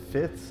coat that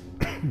fits.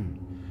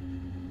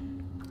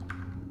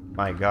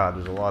 My God,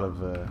 there's a lot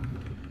of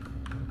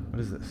what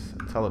is this?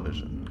 A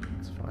television.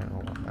 It's fine. I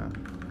don't want that.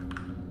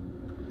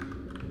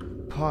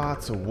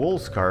 Pots, a wool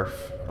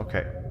scarf.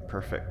 Okay,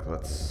 perfect.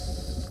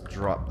 Let's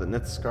drop the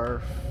knit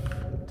scarf.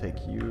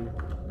 Take you.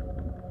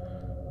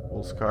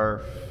 Wool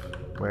scarf.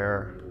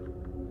 Where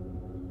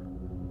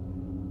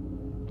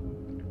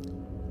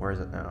is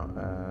it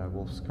now?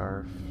 Wolf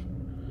scarf.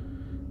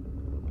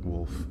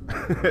 Wolf.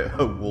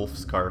 A wolf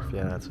scarf.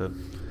 Yeah, that's it.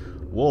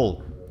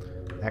 Wool.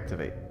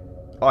 Activate.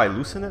 Oh, I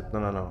loosen it?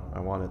 No. I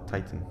want it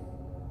tighten.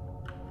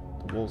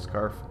 The wool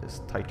scarf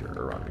is tighter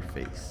around your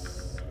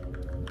face.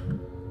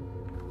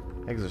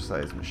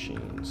 Exercise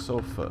machine.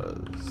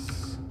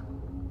 Sofas.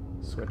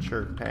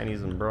 Sweatshirt,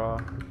 panties, and bra.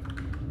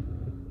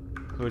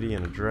 Hoodie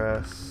and a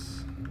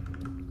dress.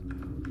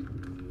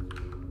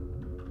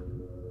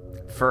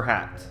 Fur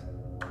hat.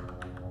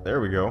 There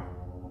we go.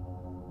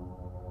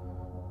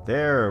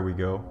 There we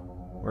go.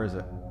 Where is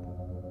it?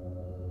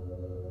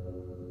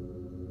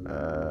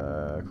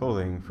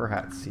 Clothing, fur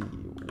hat, C,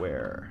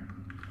 wear.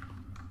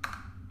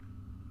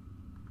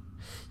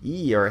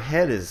 Our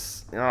head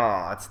is...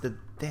 Oh, it's the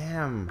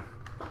damn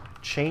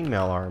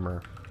chainmail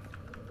armor.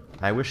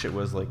 I wish it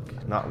was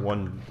like not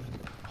one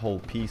whole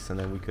piece and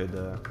then we could...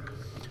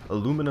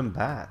 aluminum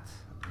bat.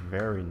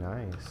 Very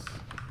nice.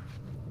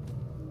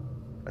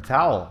 A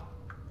towel.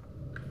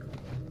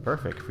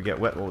 Perfect. If we get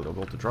wet, we'll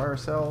go to dry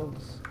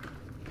ourselves.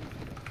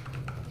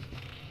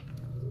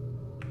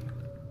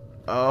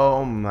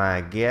 Oh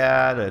my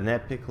God, an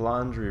epic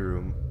laundry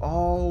room.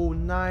 Oh,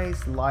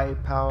 nice. Lye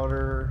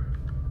powder,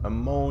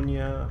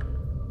 ammonia,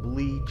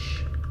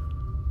 bleach,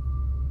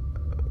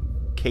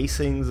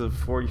 casings of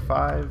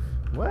 45.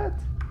 What?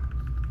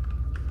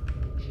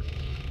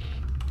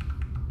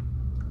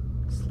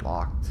 It's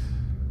locked.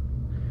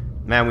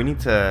 Man, I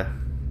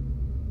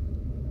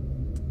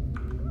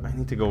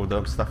need to go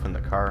dump stuff in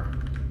the car.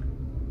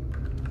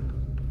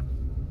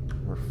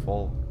 We're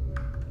full.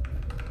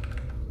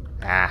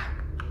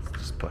 Let's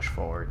just push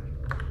forward.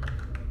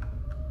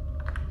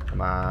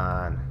 Come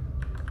on.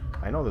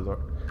 I know the door.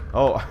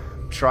 Oh,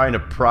 I'm trying to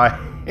pry.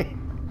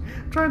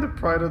 Trying to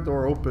pry the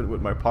door open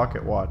with my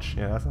pocket watch.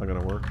 Yeah, that's not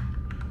gonna work.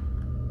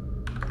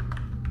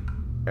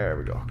 There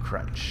we go.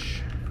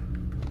 Crunch.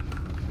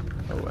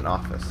 Oh, an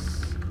office.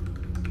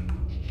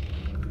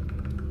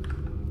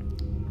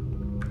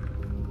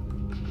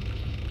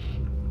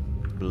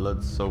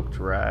 Blood-soaked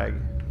rag.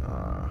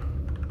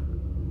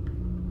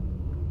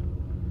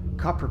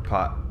 Copper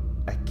pot.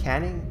 A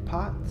canning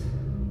pot?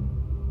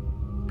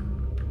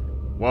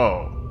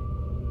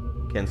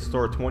 Whoa. Can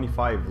store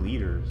 25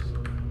 liters.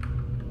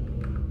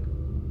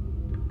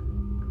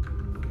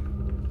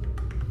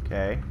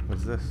 Okay,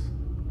 what's this?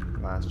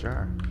 Glass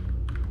jar.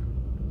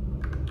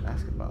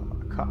 Basketball.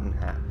 A cotton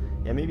hat.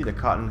 Yeah, maybe the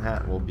cotton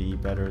hat will be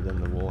better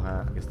than the wool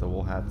hat. I guess the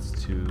wool hat's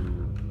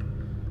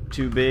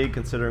too big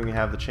considering we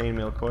have the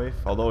chainmail coif.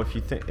 Although if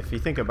you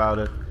think about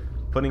it,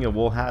 putting a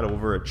wool hat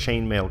over a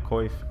chainmail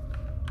coif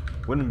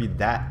wouldn't be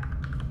that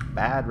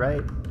bad,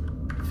 right?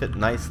 Fit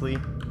nicely.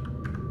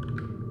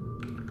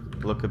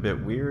 Look a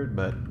bit weird,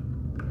 but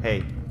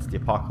hey, it's the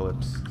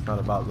apocalypse. It's not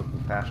about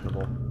looking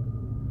fashionable.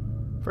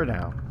 For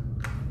now.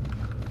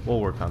 We'll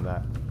work on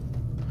that.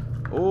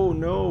 Oh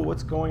no,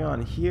 what's going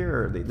on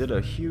here? They did a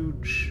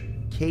huge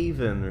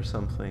cave-in or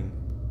something.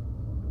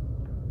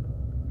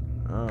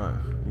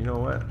 You know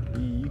what?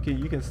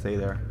 You can stay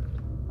there.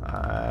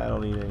 I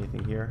don't need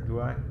anything here, do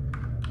I?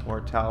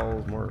 More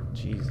towels, more,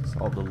 Jesus,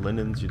 all the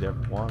linens you'd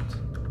ever want.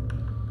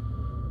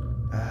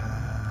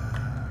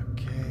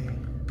 Okay.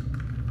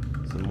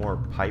 Some more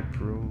pipe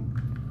room.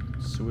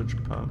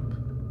 Sewage pump.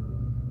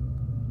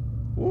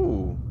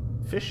 Ooh,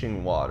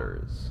 fishing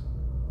waters.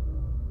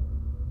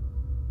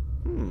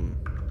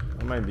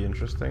 That might be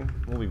interesting.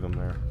 We'll leave them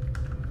there.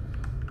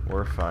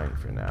 We're fine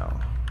for now.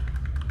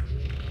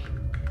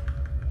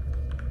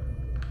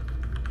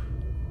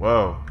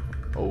 Whoa.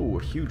 Oh,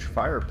 a huge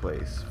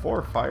fireplace.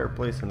 4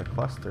 fireplace in a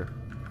cluster.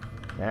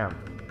 Damn.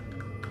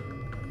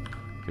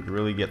 Could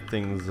really get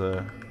things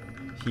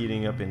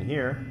heating up in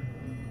here.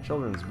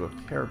 Children's book,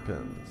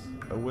 hairpins,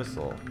 a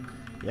whistle.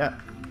 Yeah.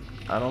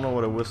 I don't know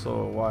what a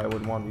whistle, why I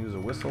would want to use a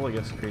whistle. I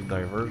guess create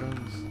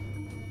diversions.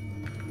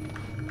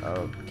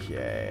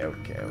 Okay.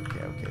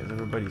 Is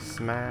everybody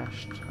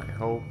smashed? I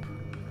hope.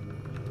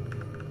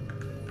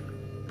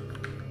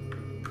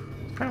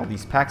 Find all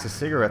these packs of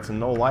cigarettes and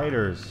no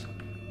lighters.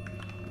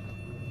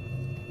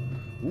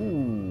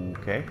 Ooh,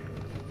 okay.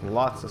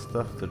 Lots of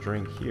stuff to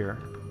drink here.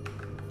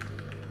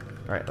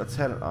 Alright, let's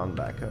head on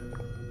back up.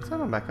 Let's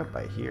head on back up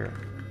by here.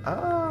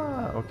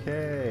 Ah,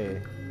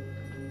 okay.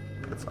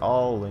 It's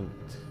all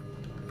linked.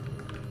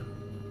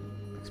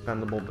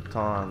 Expendable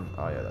baton.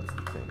 Oh yeah, that's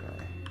the thing.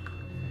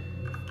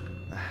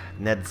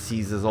 Ned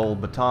sees his old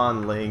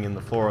baton laying in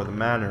the floor of the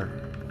manor,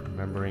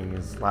 remembering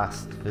his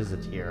last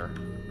visit here.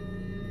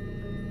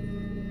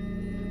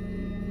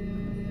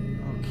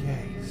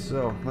 Okay,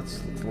 so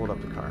let's load up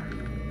the car.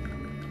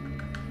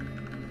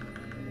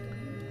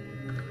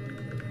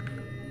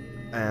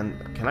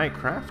 And can I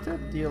craft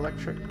it, the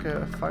electric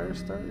fire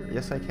starter?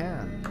 Yes, I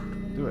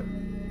can. Do it.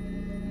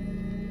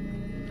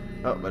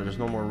 Oh, but there's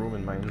no more room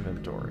in my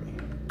inventory.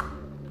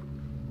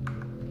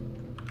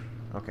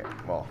 Okay,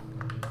 well,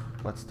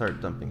 let's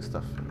start dumping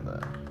stuff in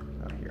the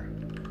out here.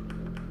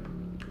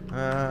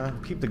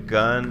 Keep the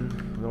gun.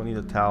 We don't need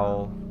a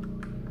towel.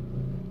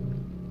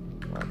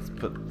 Let's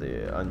put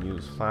the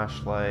unused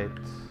flashlight.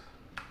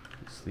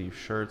 Sleeve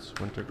shirts,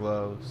 winter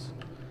gloves.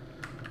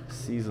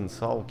 Seasoned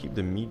salt. We'll keep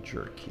the meat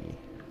jerky.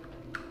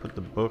 Put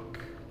the book.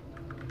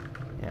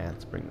 Yeah,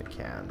 let's bring the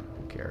can.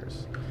 Who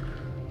cares?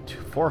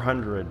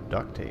 400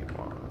 duct tape.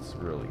 Wow, that's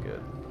really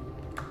good.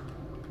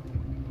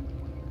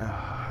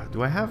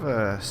 Do I have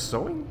a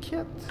sewing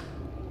kit?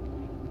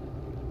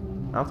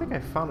 I don't think I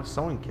found a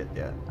sewing kit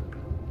yet.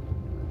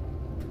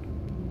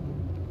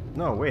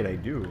 No, wait, I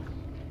do.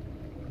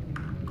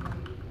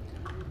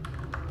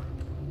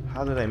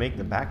 How did I make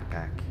the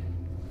backpack?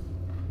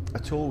 A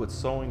tool with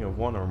sewing of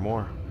 1 or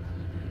more.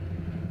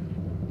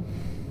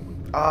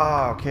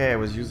 Ah, okay, I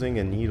was using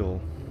a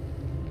needle.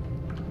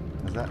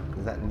 Is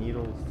that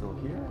needle still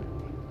here?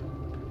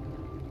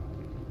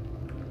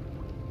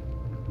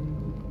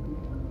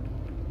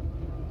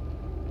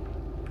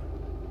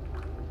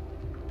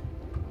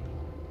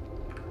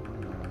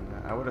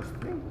 I would have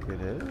think it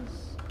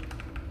is.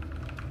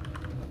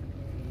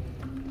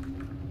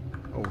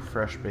 Oh,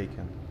 fresh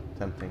bacon.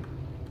 Tempting.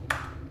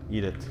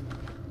 Eat it.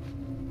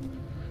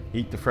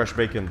 Eat the fresh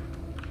bacon.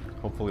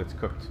 Hopefully it's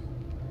cooked.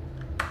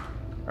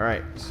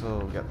 Alright, so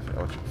we got the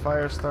electric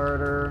fire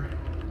starter.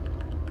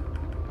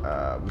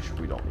 Which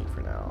we don't need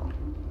for now.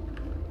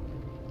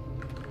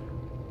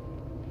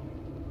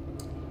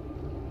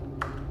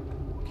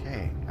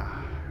 Okay.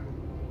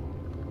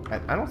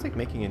 I don't think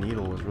making a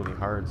needle was really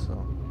hard,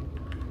 so...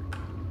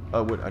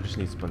 Oh, wood. I just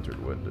need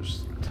splintered wood.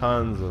 There's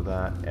tons of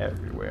that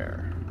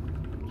everywhere.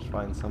 Just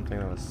find something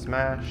that was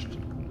smashed.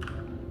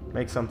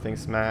 Make something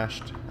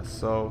smashed. A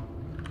sew.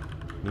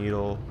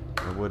 Needle.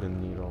 A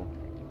wooden needle.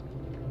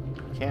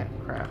 Can't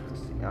craft this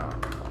thing. Oh,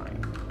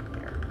 fine.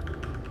 Here.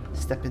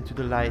 Step into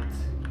the light.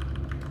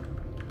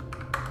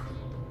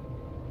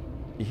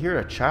 You hear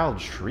a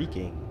child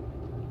shrieking.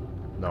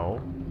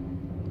 No.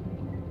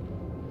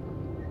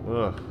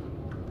 Ugh.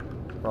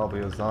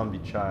 Probably a zombie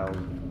child.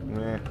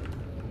 Meh.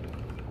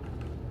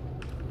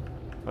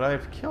 But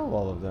I've killed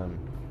all of them.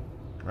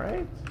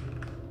 Right?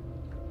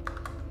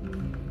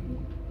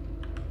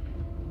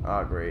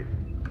 Ah, great.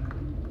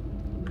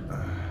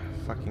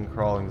 Fucking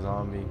crawling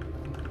zombie.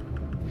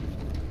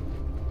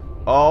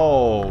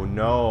 Oh,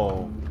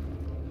 no.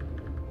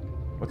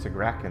 What's a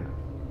Kraken?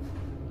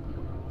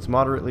 It's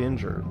moderately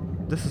injured.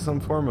 This is some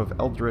form of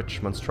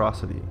eldritch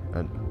monstrosity,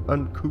 an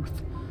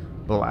uncouth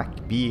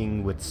black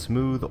being with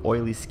smooth,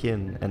 oily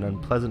skin and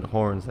unpleasant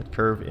horns that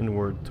curve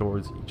inward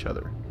towards each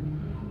other.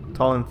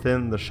 Tall and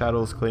thin, the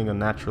shadows cling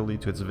unnaturally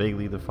to its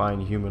vaguely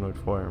defined humanoid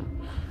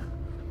form.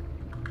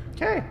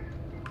 Okay.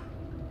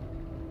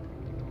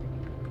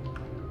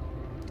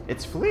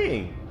 It's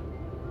fleeing.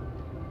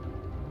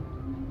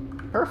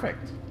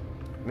 Perfect.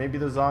 Maybe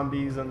the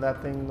zombies and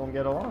that thing don't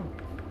get along.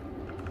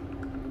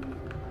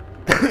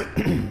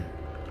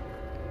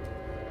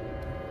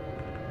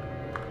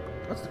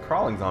 What's the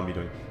crawling zombie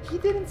doing? He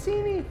didn't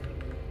see me.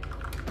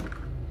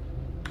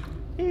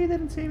 He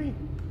didn't see me.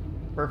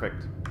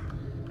 Perfect.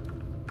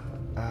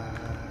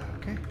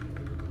 Okay.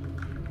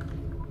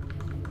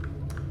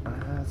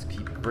 Let's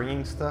keep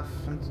bringing stuff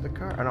into the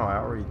car. Oh no, I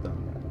already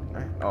done that.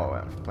 Right? Oh, I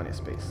have plenty of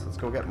space. Let's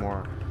go get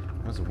more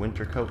There's a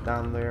winter coat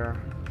down there.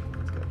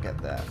 Let's go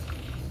get that.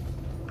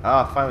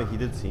 Ah, finally he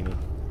did see me.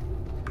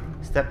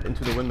 Stepped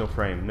into the window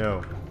frame.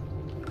 No.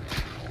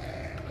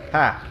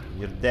 Ha!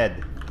 You're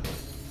dead.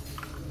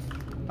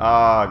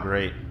 Ah,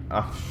 great.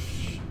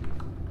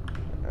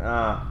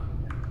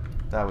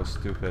 That was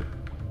stupid.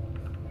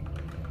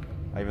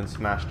 I even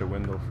smashed the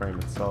window frame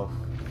itself.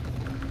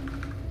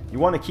 You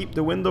want to keep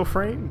the window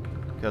frame?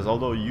 Because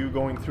although you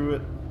going through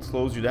it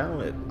slows you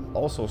down, it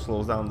also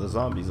slows down the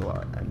zombies a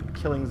lot. And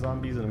killing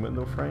zombies in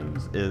window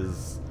frames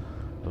is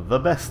the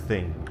best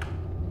thing.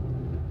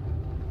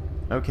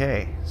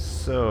 Okay,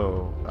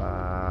 so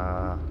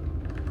yeah,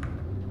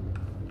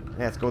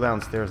 let's go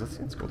downstairs.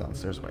 Let's go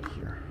downstairs right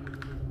here.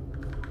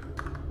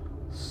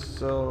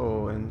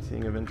 So,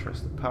 anything of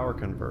interest? The power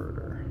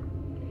converter.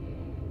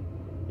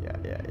 Yeah.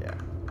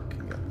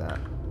 Can get that.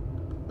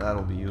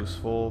 That'll be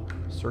useful.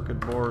 Circuit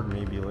board,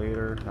 maybe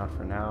later. Not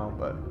for now,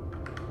 but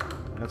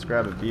let's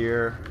grab a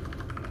beer.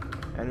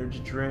 Energy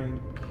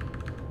drink.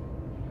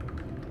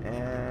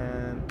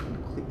 And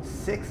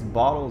 6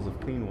 bottles of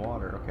clean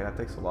water. Okay, that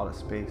takes a lot of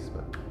space,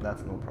 but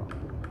that's no problem.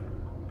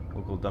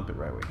 We'll go dump it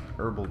right away.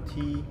 Herbal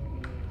tea.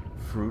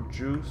 Fruit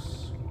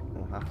juice.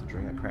 We'll have to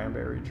drink a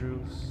cranberry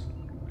juice.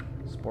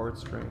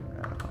 Sports drink.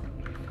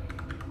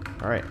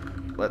 Alright,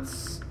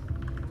 let's...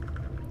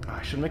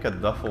 I should make a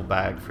duffel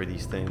bag for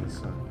these things.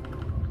 So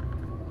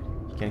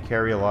you can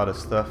carry a lot of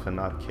stuff and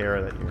not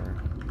care that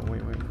you're... Oh,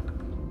 wait.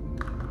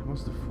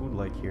 What's the food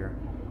like here?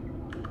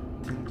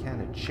 Tin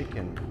can of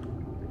chicken.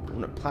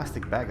 And a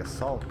plastic bag of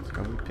salt.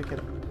 Can we pick it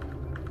up?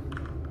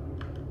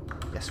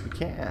 Yes, we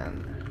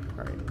can.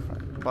 Alright,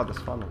 fine. What about this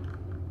funnel?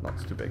 No,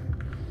 it's too big.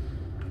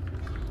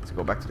 Let's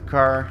go back to the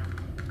car.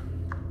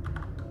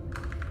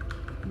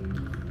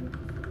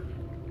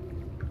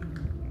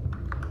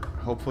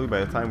 Hopefully by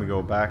the time we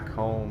go back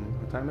home,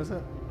 what time is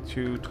it?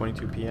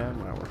 2:22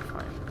 p.m. Well, we're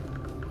fine.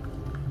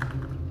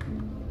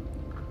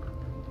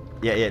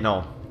 Yeah,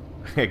 no.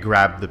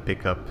 Grab the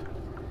pickup.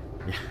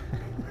 Yeah.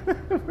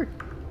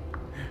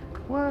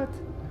 What?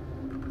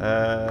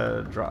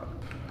 Drop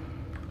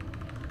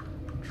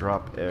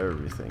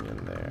everything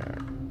in there.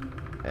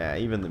 Yeah,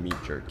 even the meat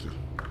jerky.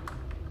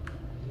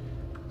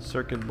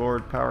 Circuit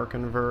board, power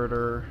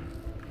converter.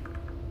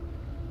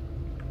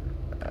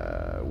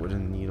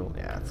 Wooden needle.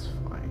 Yeah, that's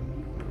fine.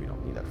 We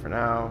don't need that for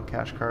now.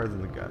 Cash cards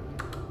and the gun.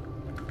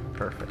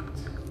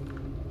 Perfect.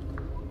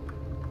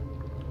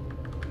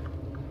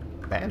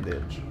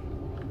 Bandage.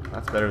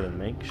 That's better than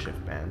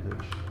makeshift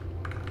bandage.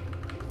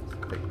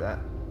 Let's take that.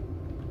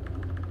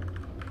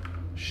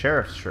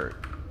 Sheriff's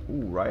shirt.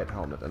 Ooh, riot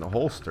helmet and a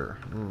holster.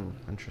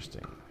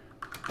 Interesting.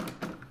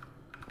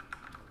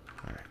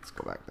 Alright, let's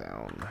go back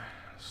down.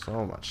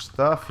 So much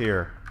stuff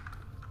here.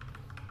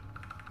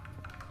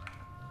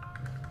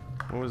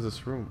 What was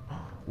this room?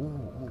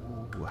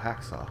 Ooh,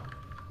 hacksaw.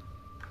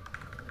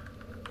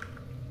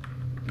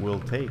 Will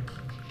take.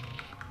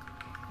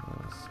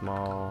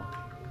 Small.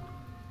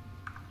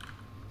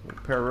 A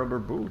pair of rubber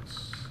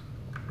boots.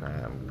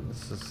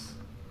 This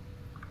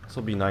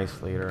will be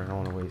nice later. I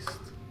don't want to waste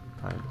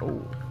time.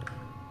 Oh.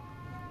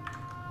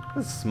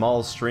 This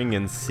small string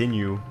and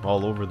sinew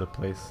all over the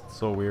place. It's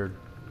so weird.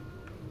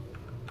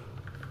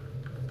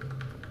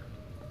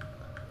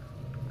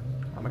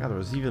 Oh my god, there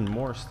was even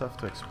more stuff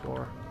to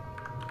explore.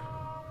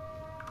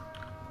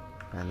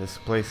 And this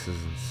place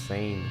is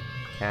insane.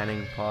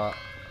 Canning pot,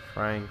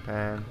 frying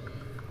pan.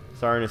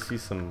 Starting to see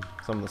some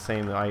of the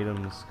same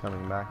items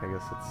coming back. I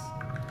guess it's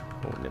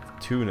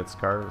two knit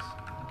scarves.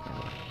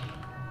 Okay.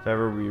 If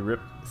ever we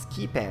rip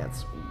ski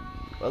pants.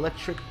 Ooh,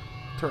 electric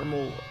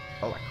thermal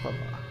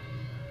electrova.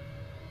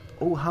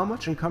 Oh, how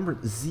much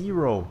encumbered?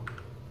 0.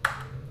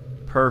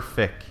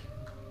 Perfect.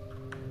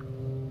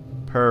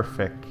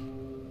 Perfect.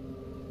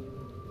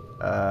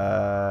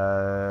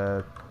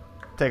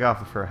 Take off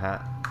the fur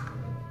hat.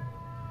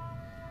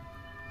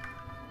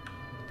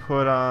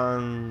 Put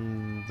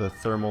on the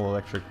thermal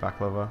electric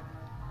baklava.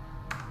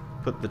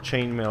 Put the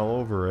chainmail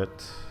over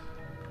it.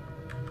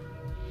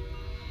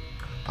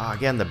 Ah,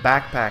 again, the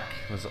backpack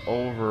was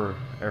over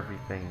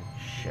everything.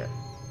 Shit.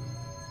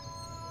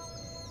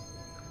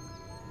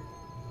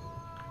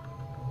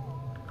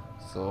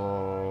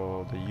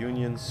 So the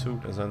Union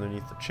suit is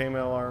underneath the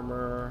chainmail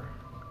armor.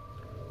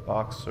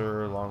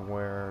 Boxer, long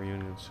wear,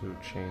 Union suit,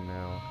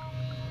 chainmail.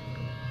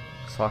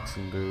 Socks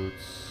and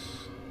boots.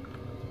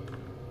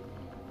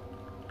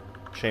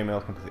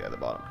 Chainmail completely at the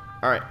bottom.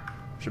 Alright,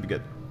 should be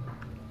good.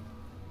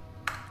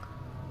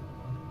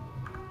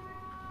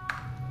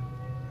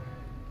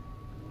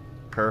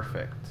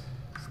 Perfect.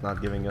 It's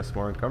not giving us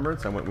more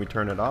encumbrance, and when we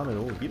turn it on, it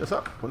will heat us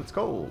up when it's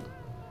cold.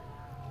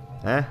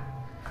 Eh?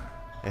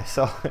 I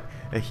saw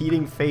a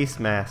heating face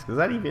mask. Does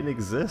that even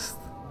exist?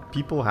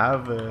 People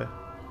have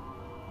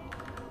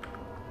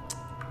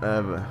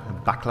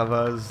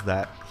baklavas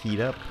that heat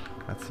up?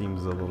 That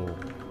seems a little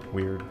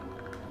weird.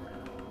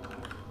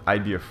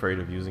 I'd be afraid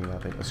of using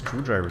that thing. A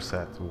screwdriver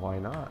set. Why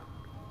not?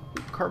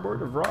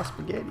 Cardboard of raw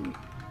spaghetti.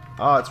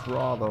 Oh, it's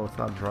raw though. It's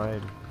not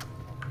dried.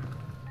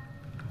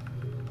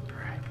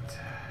 Alright.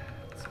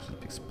 Let's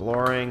keep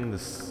exploring.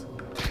 This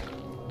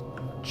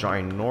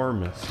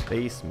ginormous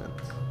basement.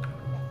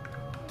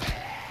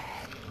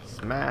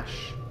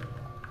 Smash.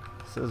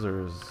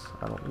 Scissors.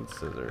 I don't need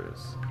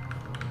scissors.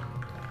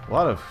 A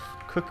lot of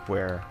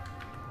cookware.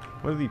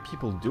 What are the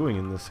people doing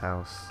in this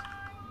house?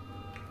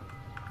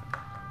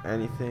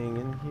 Anything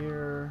in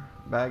here?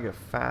 Bag of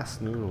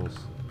fast noodles.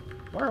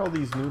 Why are all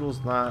these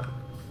noodles not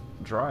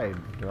dried?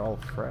 They're all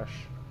fresh.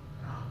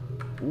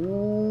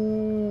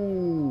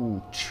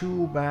 Ooh,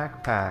 2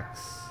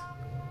 backpacks.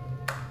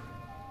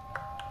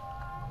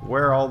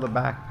 Where are all the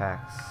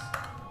backpacks?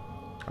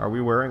 Are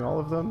we wearing all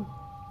of them?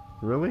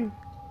 Really?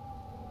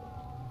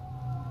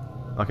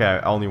 Okay,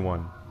 only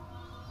one.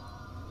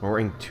 We're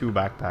wearing 2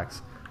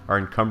 backpacks. Our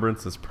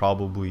encumbrance is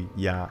probably,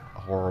 yeah,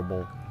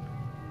 horrible.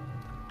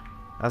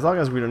 As long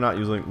as we're not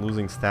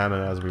losing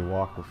stamina as we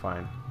walk, we're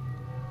fine.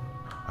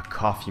 A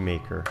coffee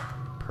maker.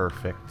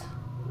 Perfect.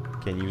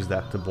 Can use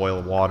that to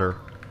boil water.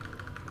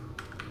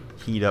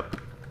 Heat up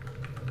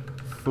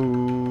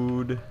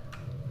food.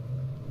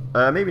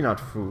 Maybe not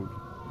food.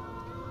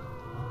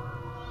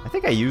 I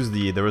think I used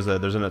there's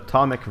an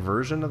atomic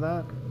version of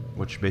that,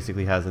 which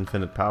basically has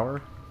infinite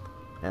power.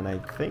 And I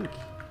think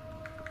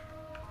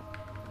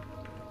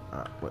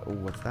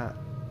what's that?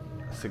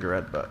 A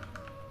cigarette butt.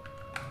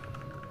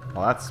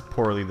 Well, that's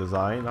poorly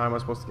designed. How am I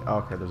supposed to get... Oh,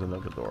 okay, there's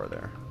another door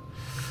there.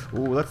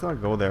 Ooh, let's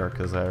not go there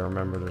because I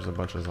remember there's a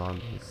bunch of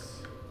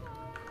zombies.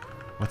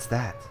 What's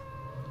that?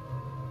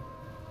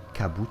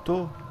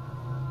 Kabuto?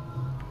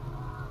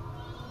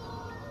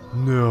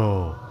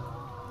 No.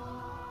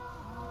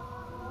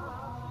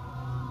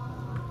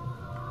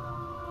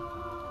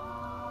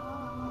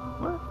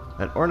 What?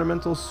 An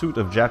ornamental suit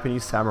of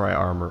Japanese samurai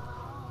armor.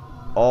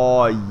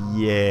 Oh,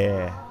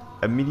 yeah.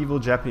 A medieval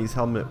Japanese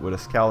helmet with a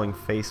scowling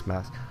face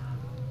mask.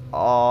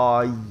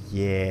 Oh,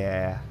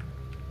 yeah.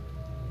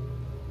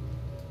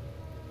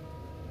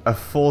 A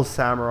full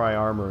samurai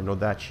armor,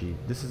 Nodachi.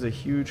 This is a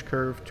huge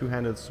curved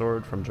two-handed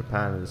sword from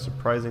Japan. It is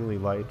surprisingly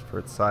light for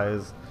its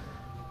size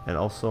and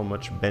also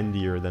much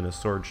bendier than a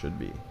sword should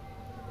be.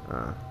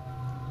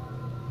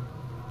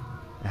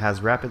 It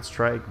has rapid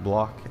strike,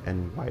 block,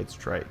 and wide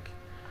strike.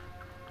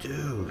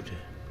 Dude.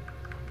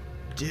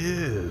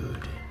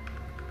 Dude.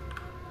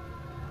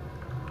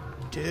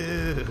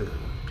 Dude.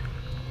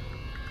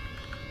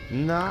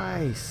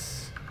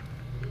 Nice.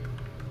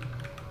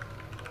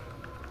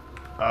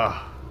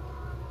 Ugh.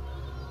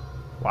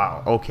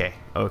 Wow, okay,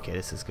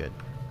 this is good.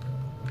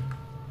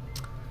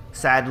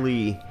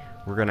 Sadly,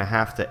 we're gonna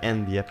have to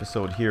end the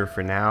episode here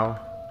for now,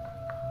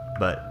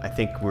 but I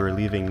think we're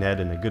leaving Ned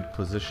in a good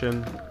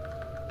position.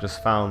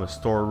 Just found a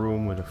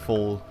storeroom with a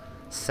full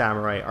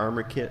samurai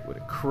armor kit with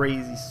a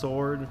crazy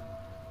sword.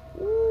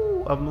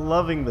 Ooh, I'm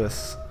loving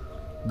this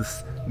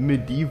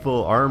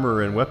medieval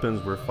armor and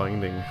weapons we're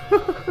finding.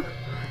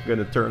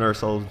 Gonna turn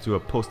ourselves into a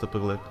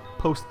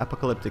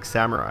post-apocalyptic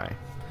samurai.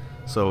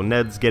 So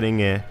Ned's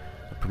getting a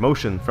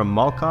promotion from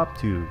Mall Cop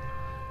to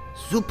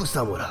Super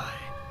Samurai.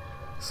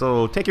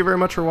 So thank you very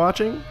much for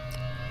watching.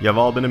 You have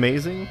all been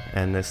amazing,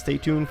 and stay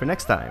tuned for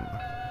next time.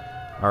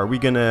 Are we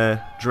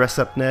gonna dress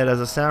up Ned as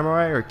a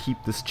samurai or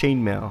keep this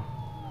chainmail?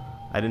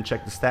 I didn't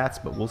check the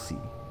stats, but we'll see.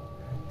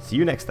 See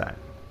you next time.